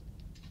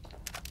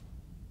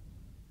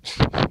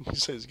 He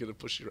says he's gonna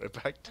push you right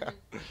back down.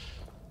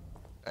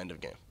 End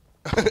of game.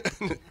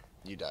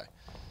 You die.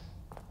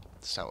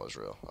 The sound was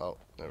real. Oh,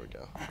 there we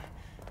go.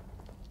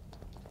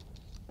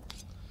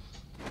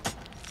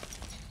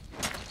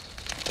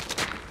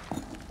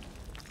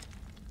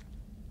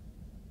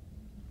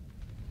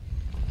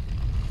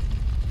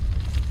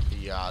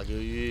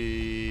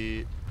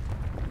 Yagui.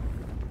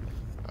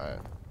 Alright.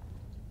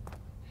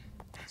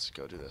 Let's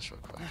go do this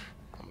real quick.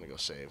 I'm gonna go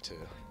save too.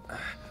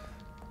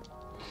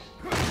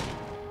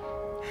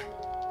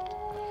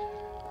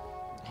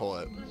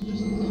 Hold it.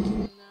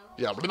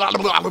 Yeah.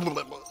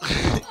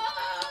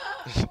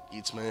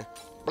 Eats me.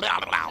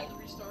 Restart.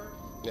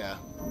 Yeah.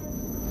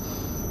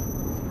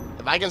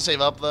 If I can save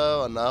up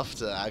though enough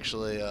to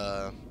actually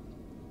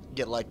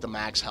get like the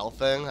max health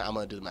thing, I'm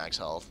gonna do the max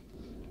health.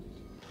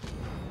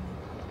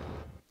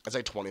 It's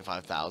like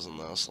 25,000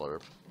 though,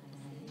 Slurp.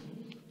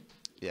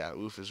 Yeah,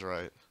 Oof is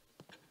right.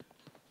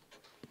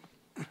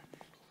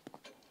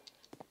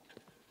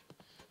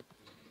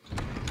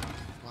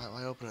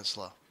 Why open it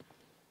slow?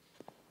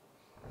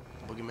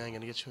 Boogeyman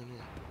gonna get you in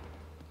here.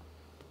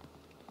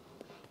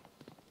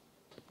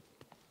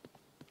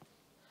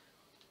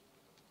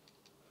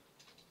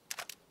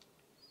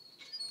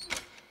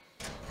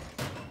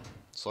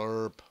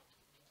 Slurp.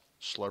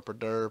 Slurper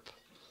derp.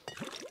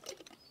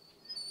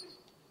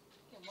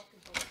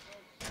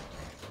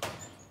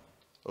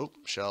 Oh,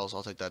 shells.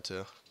 I'll take that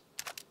too.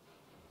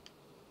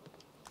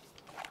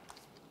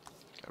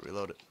 Gotta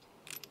reload it.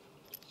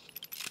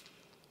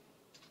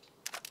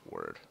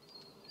 Word.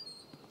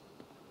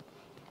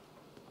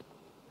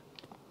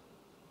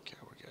 Okay,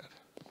 we're good.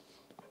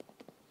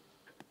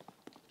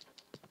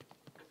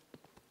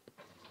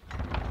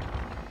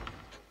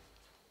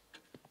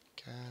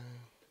 Okay.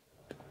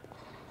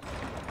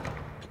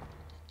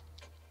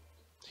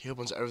 He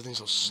opens everything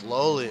so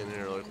slowly in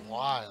here. Like,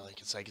 why? Like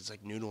it's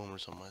like new to him or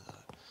something like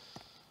that.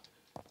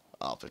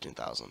 Oh,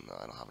 15,000. No,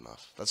 I don't have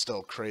enough. That's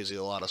still crazy.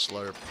 A lot of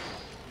slurp.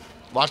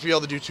 Watch me be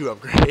able to do 2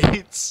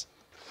 upgrades.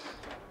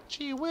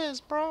 Gee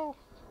whiz, bro.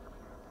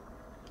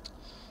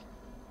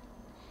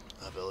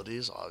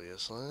 Abilities,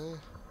 obviously.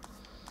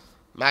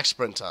 Max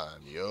sprint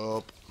time.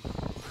 Yup.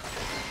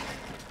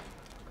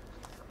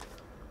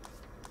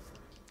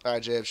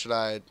 Alright, Jabe, should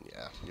I?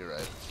 Yeah, you're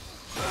right.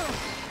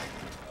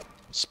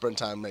 Sprint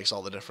time makes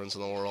all the difference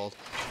in the world.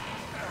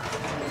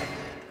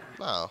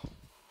 No.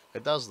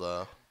 It does,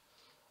 though.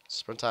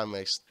 Sprint time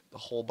makes a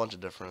whole bunch of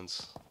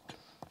difference.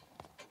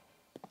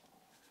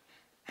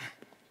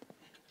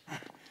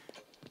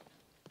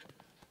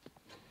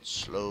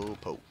 Slow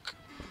poke.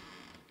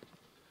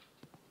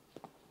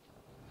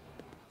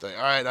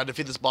 Alright, I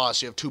defeat this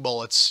boss. You have 2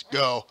 bullets.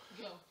 Go.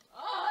 Go.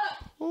 Ah!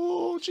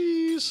 Oh,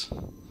 jeez.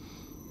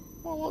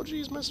 Oh,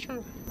 jeez,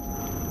 mister.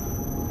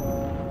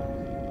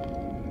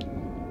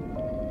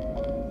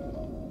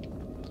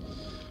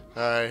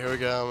 Alright, here we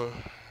go.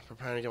 I'm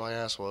preparing to get my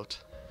ass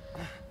whooped.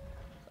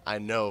 I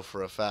know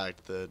for a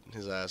fact that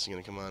his ass is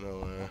gonna come out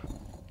nowhere.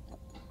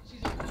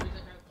 She's over there.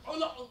 Oh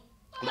no!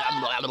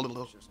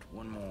 Just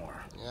one more.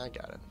 Yeah, I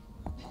got it.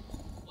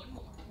 One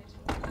more. Next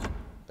one.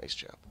 Thanks,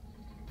 champ.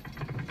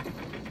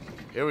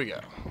 Here we go.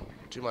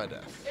 To my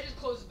death. It just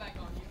closes back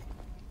on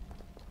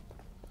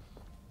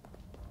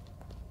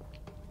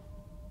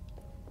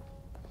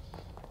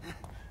you.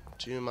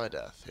 To my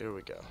death. Here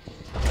we go.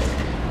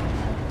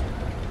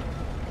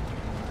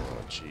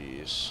 Oh,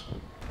 jeez.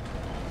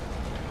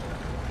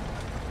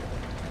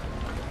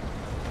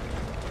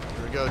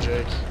 Here we go,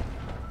 Jake.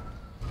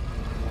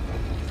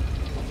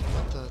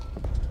 What the?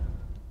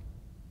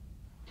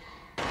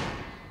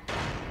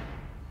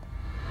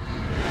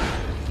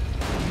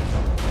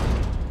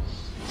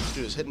 This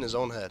dude is hitting his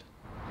own head.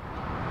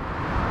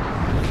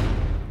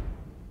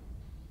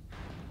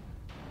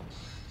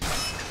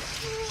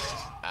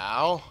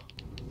 Ow.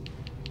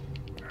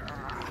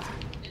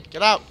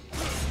 Get out.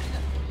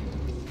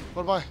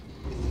 What am I?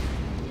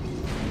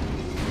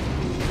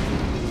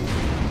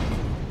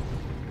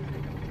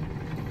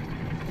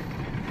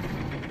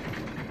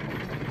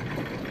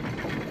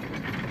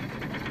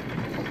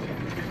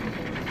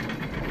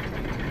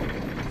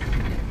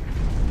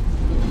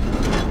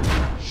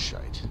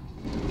 Shite.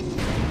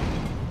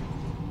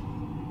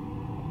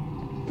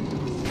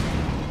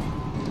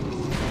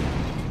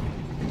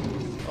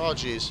 Oh,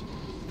 jeez.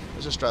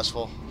 This is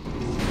stressful.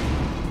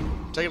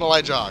 Taking a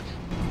light jog.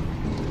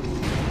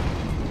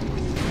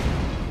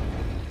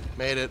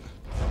 Made it.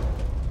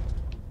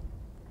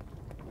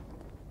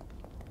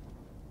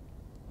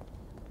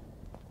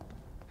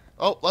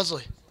 Oh,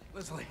 Leslie.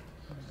 Leslie,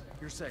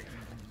 you're safe.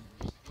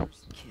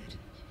 Kid.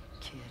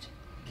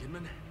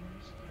 Kidman?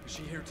 Is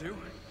she here too?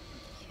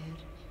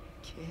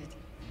 Kid.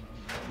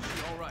 Is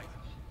she all right?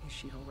 Is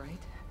she all right?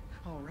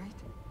 All right?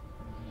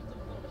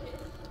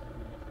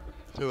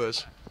 Who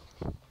is?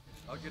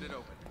 I'll get it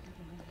open.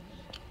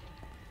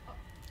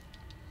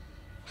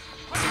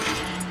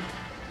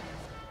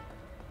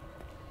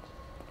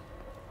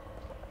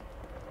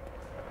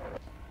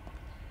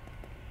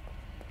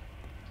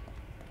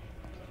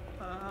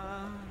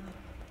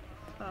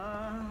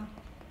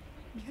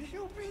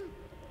 Help me.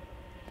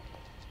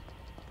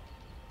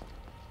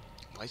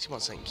 Why does he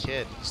want saying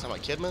kid? It's not my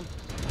Kidman?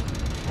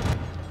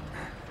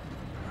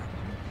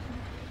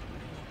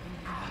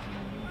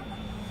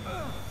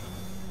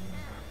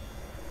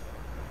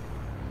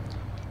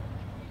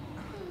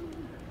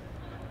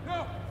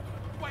 No!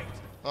 Wait!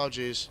 Oh,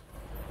 jeez.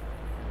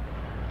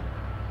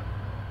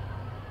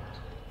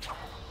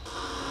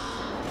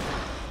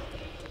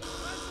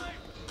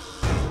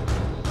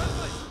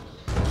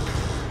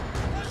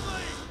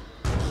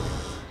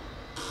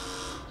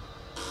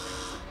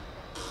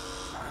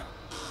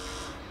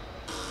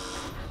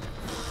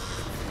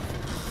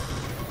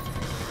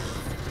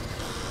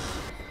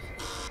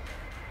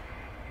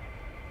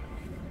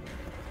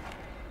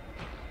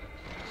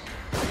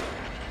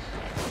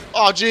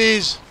 Oh,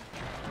 jeez.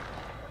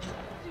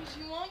 He's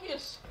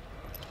humongous.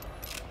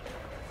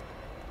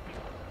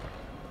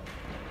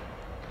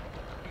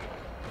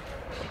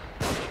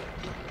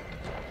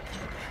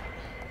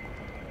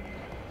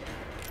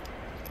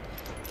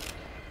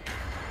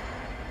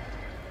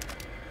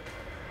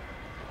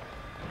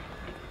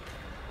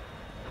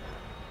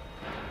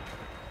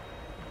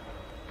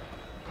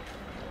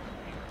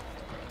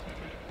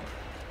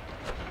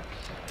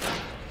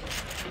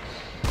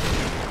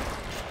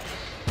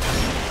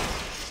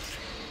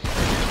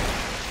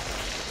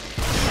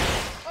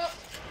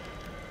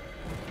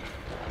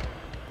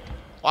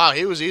 Wow,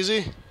 he was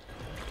easy.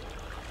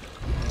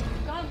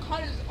 Got him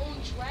caught in his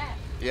own trap.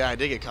 Yeah, I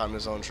did get caught in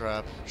his own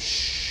trap.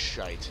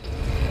 Shite. Go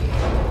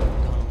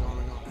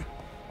on.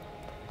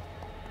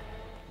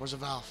 Where's the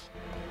valve?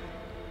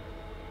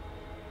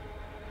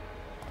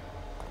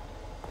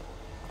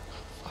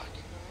 Oh, fuck.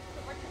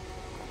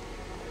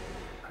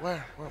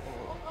 Where?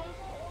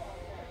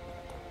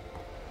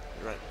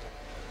 You're right.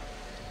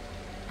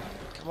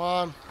 Come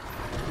on.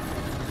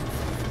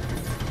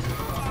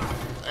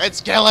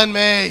 It's killing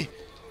me.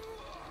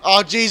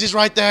 Oh, jeez, he's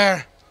right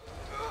there.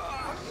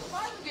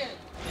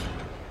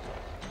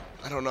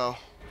 I don't know.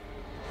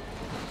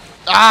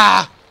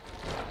 Ah!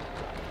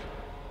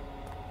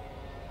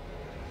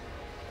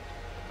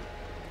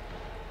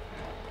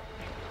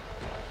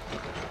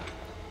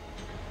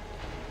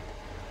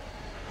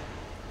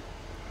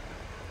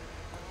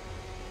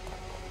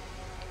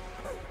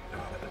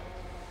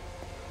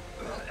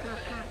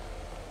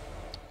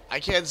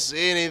 I can't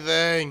see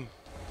anything.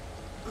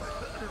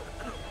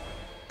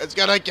 It's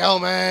gonna kill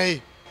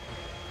me.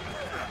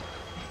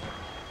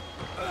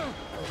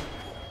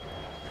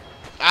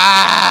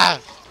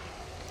 Ah!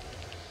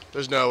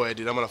 There's no way,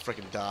 dude. I'm gonna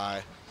freaking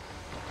die.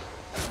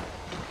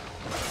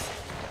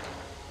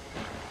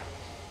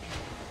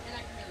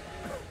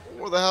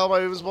 Where the hell am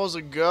I even supposed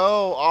to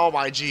go? Oh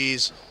my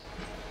jeez.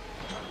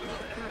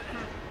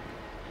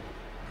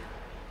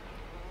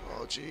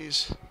 Oh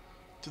jeez.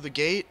 Through the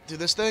gate? Through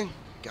this thing?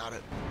 Got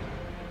it.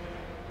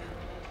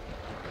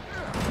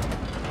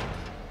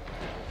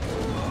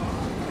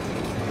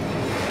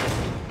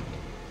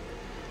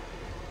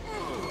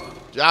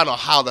 I don't know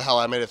how the hell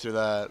I made it through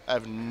that. I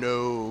have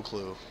no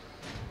clue.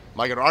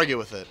 Am I gonna argue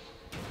with it?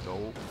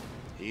 Nope.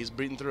 He's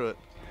beating through it.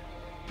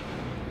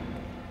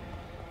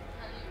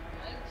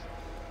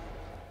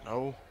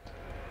 No.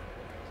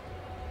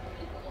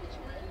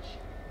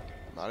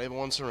 Not even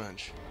one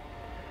syringe.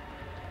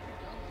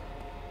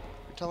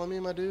 You're telling me,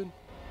 my dude?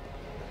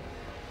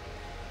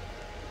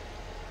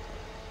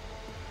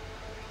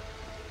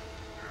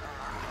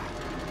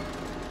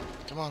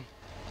 Come on.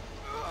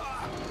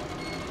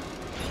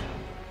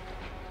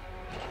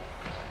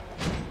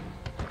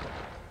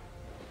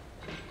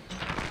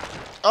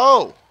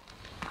 Oh!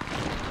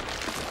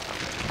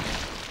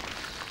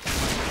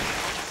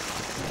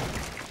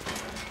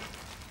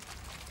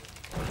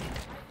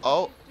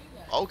 Oh,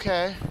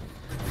 okay.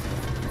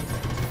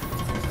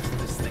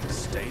 This thing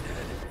stay dead.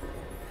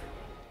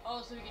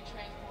 Oh, so he can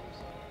transform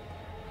himself.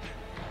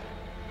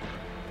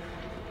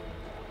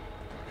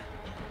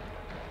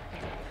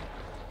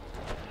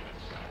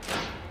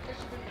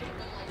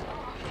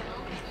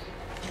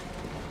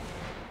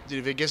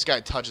 Dude, if this guy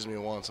touches me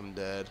once, I'm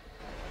dead.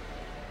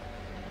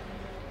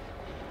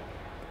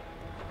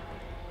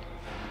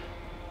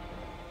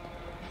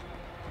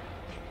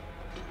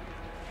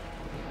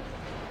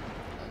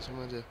 That's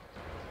what I'm gonna do.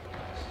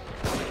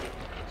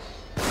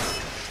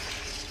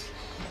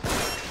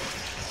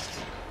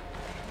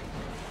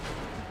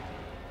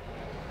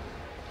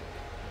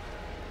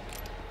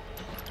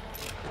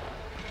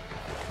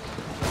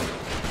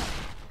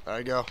 There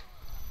you go.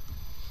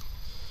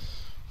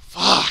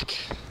 Fuck.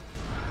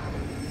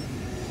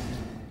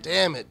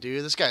 Damn it,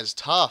 dude. This guy's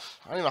tough.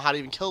 I don't even know how to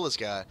even kill this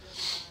guy.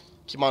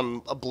 Keep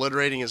on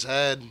obliterating his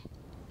head.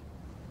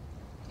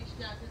 He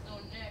snapped his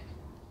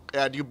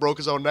Yeah, dude broke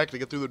his own neck to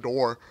get through the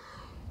door.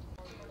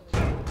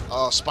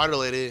 Oh, Spider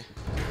Lady.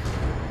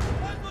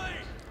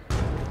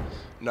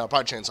 No,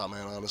 probably Chainsaw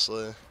Man,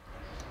 honestly.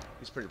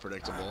 He's pretty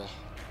predictable.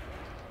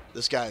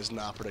 This guy is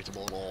not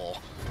predictable at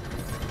all.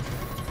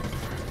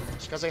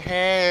 This guy's like,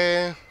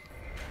 hey,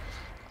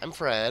 I'm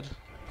Fred. You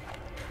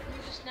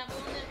just never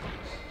won it.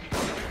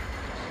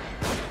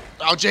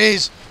 Oh,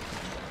 jeez.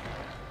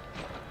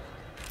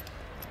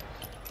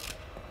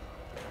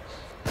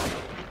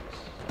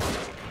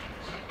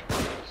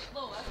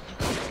 Slow up.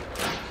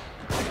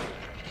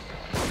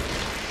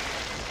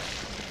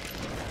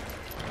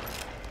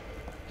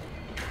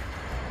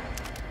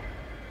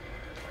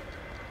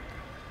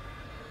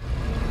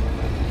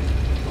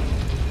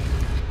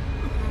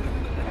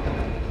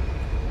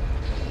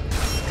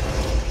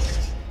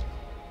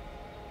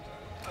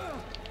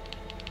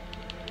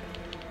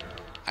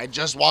 I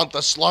just want the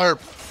slurp.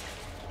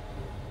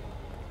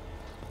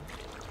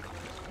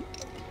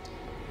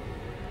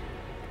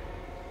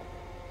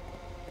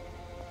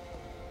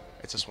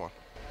 It's this one.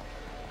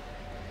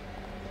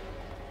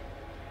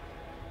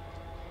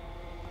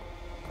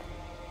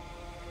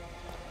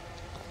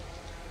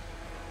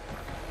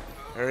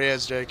 There he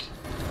is, Jake.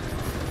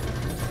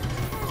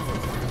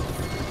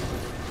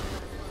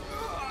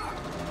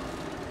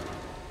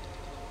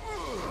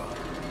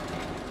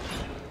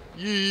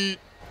 Yeet.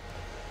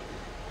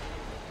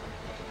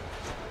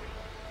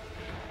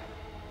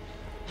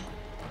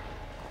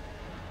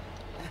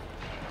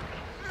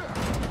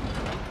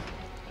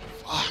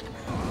 Fuck, man.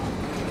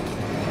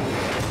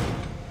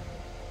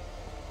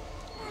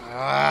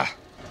 Ah.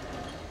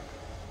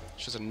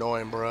 It's just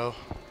annoying, bro.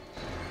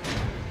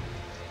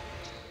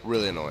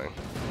 Really annoying.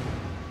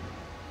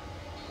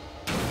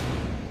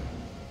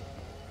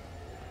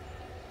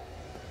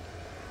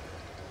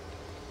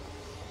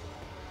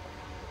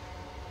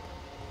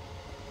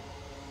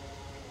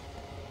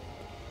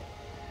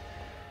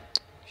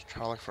 Just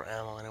trying to look for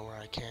ammo anywhere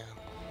I can.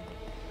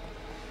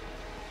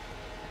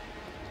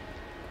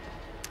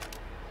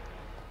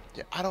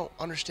 Yeah, I don't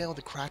understand what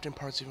the crafting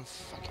part's even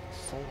fucking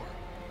for.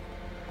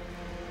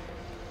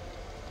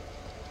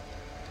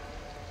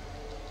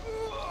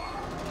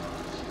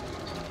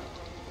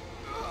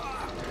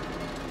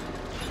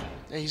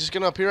 Yeah, he's just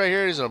gonna appear right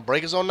here. He's gonna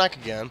break his own neck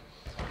again.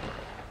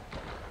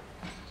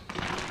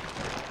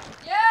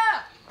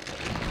 Yeah!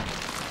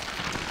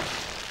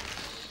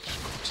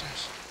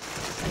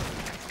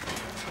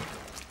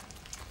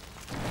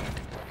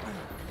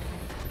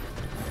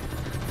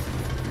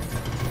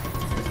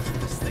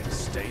 This thing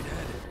stay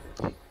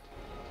dead.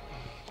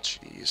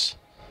 Jeez.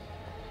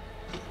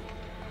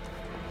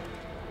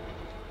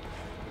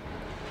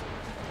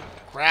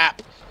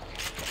 Crap.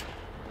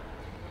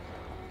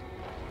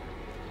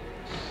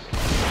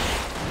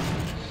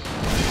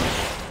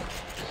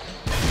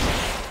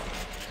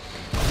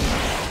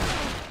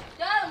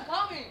 Dad, I'm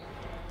coming!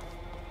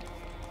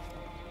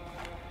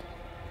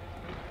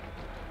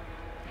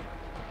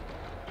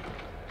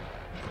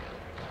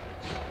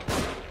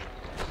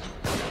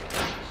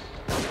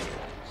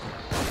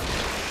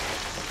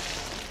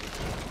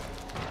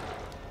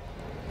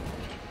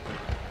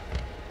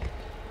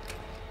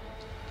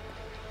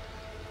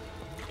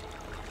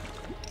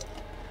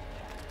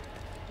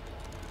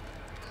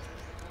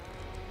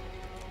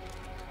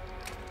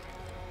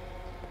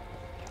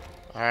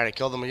 Alright, I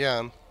killed him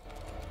again.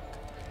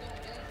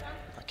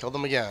 I killed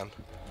him again.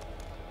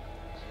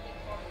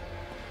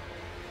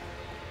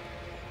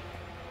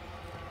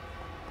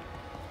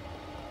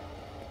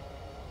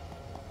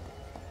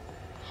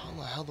 How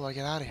the hell do I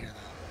get out of here then?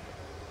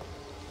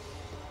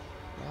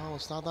 No,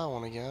 it's not that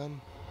one again.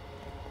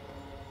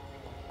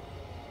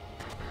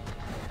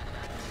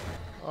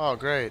 Oh,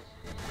 great.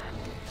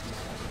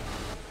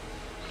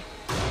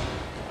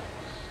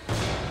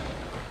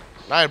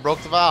 Now I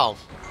broke the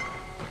valve.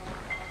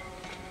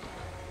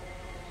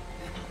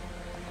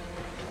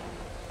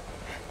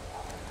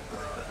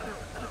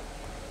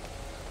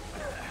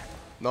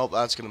 Nope,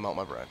 that's gonna melt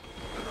my brain.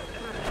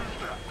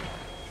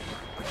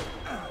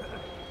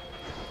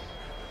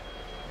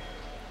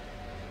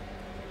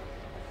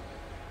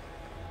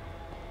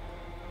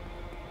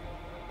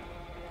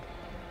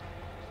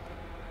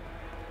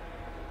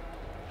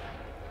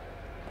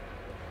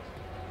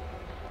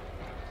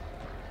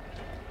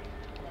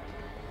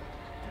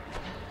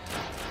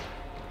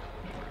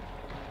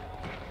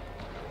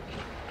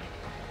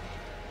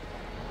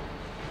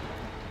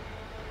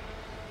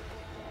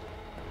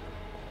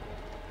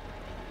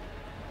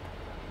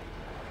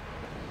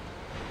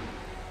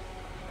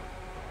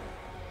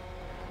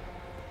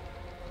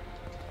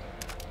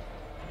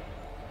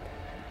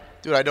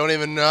 Dude, I don't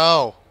even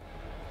know.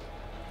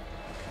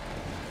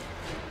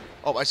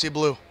 Oh, I see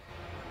blue.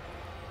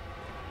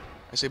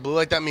 I see blue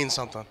like that means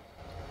something.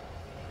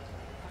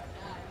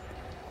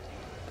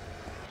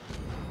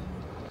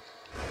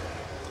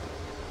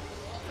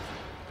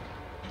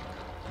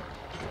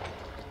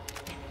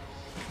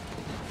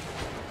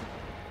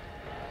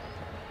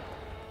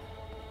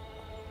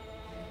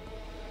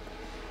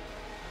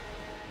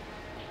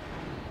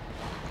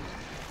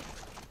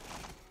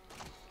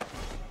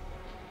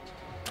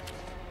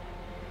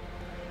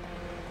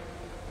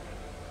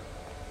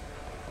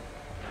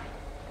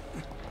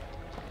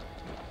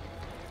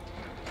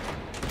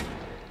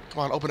 Come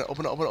on, open it,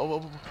 open it, open it,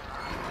 open it.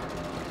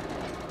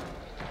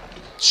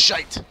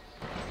 Shite.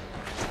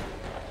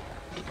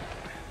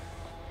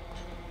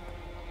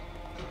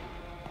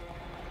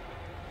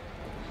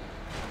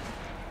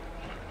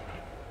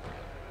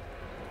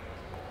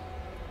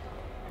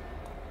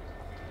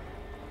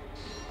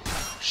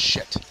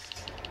 Shit.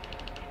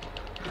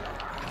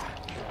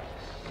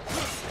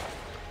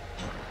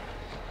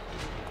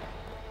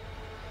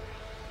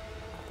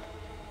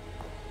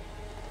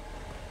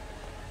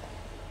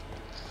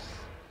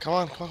 Come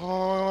on, come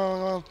on,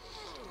 come on,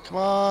 come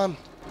on.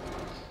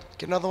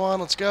 Get another one,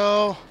 let's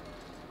go.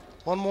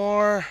 One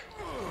more.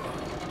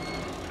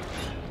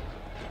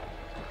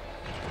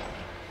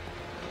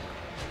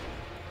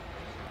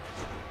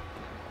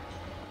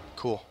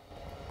 Cool.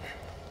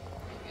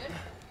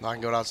 Now I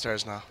can go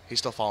downstairs now. He's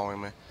still following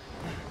me.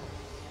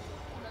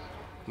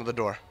 Another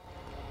door.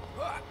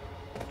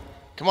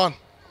 Come on.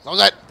 That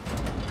was it.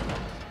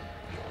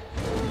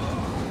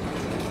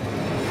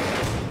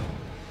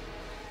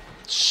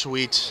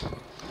 Sweet.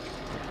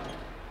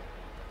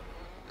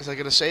 Is that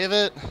gonna save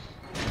it?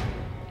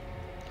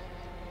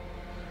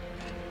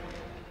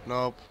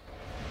 Nope.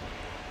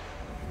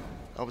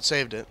 Oh, it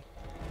saved it.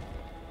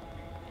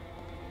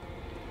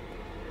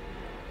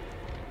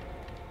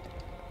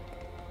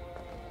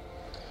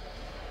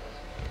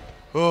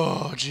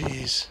 Oh,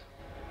 jeez.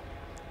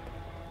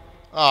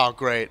 Oh,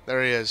 great.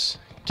 There he is.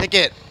 Kick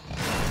it.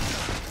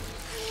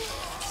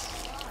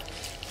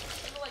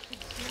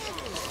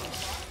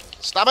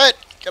 Stop it.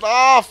 Get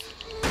off.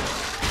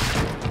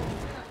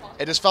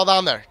 It just fell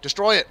down there.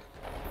 Destroy it.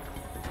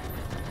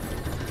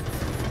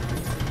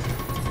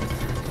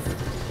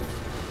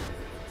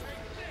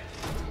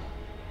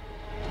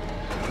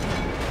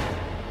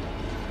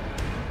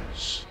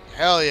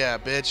 Hell yeah,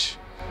 bitch.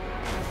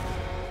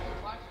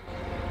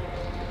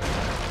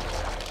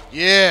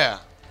 Yeah.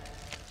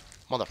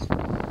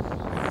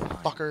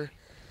 Motherfucker.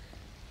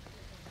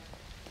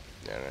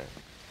 Yeah, right.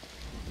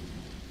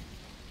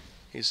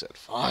 He said,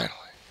 finally.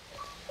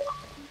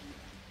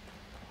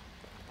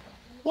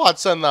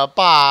 What's in the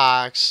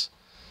box?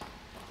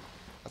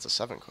 That's a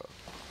 7 quote.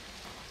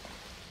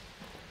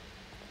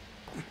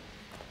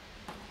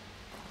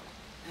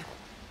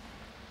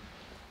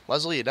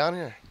 Leslie, you down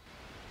here?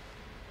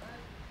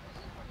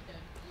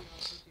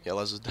 Yeah,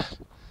 Leslie's dead.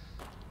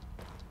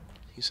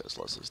 He says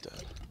Leslie's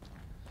dead.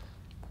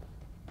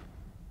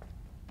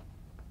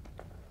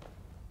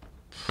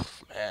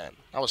 Man,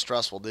 that was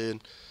stressful,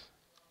 dude.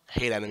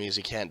 Hate enemies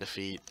you can't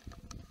defeat.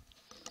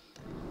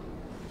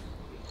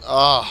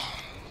 Oh,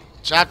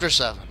 Chapter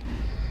 7.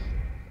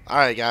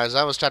 Alright, guys,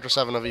 that was Chapter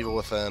 7 of Evil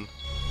Within.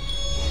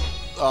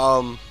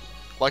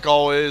 Like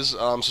always,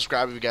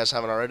 subscribe if you guys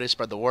haven't already.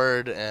 Spread the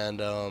word,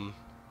 and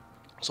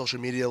social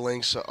media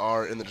links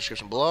are in the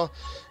description below.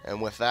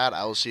 And with that,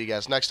 I will see you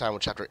guys next time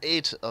with Chapter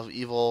 8 of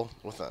Evil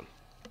Within.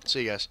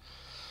 See you guys.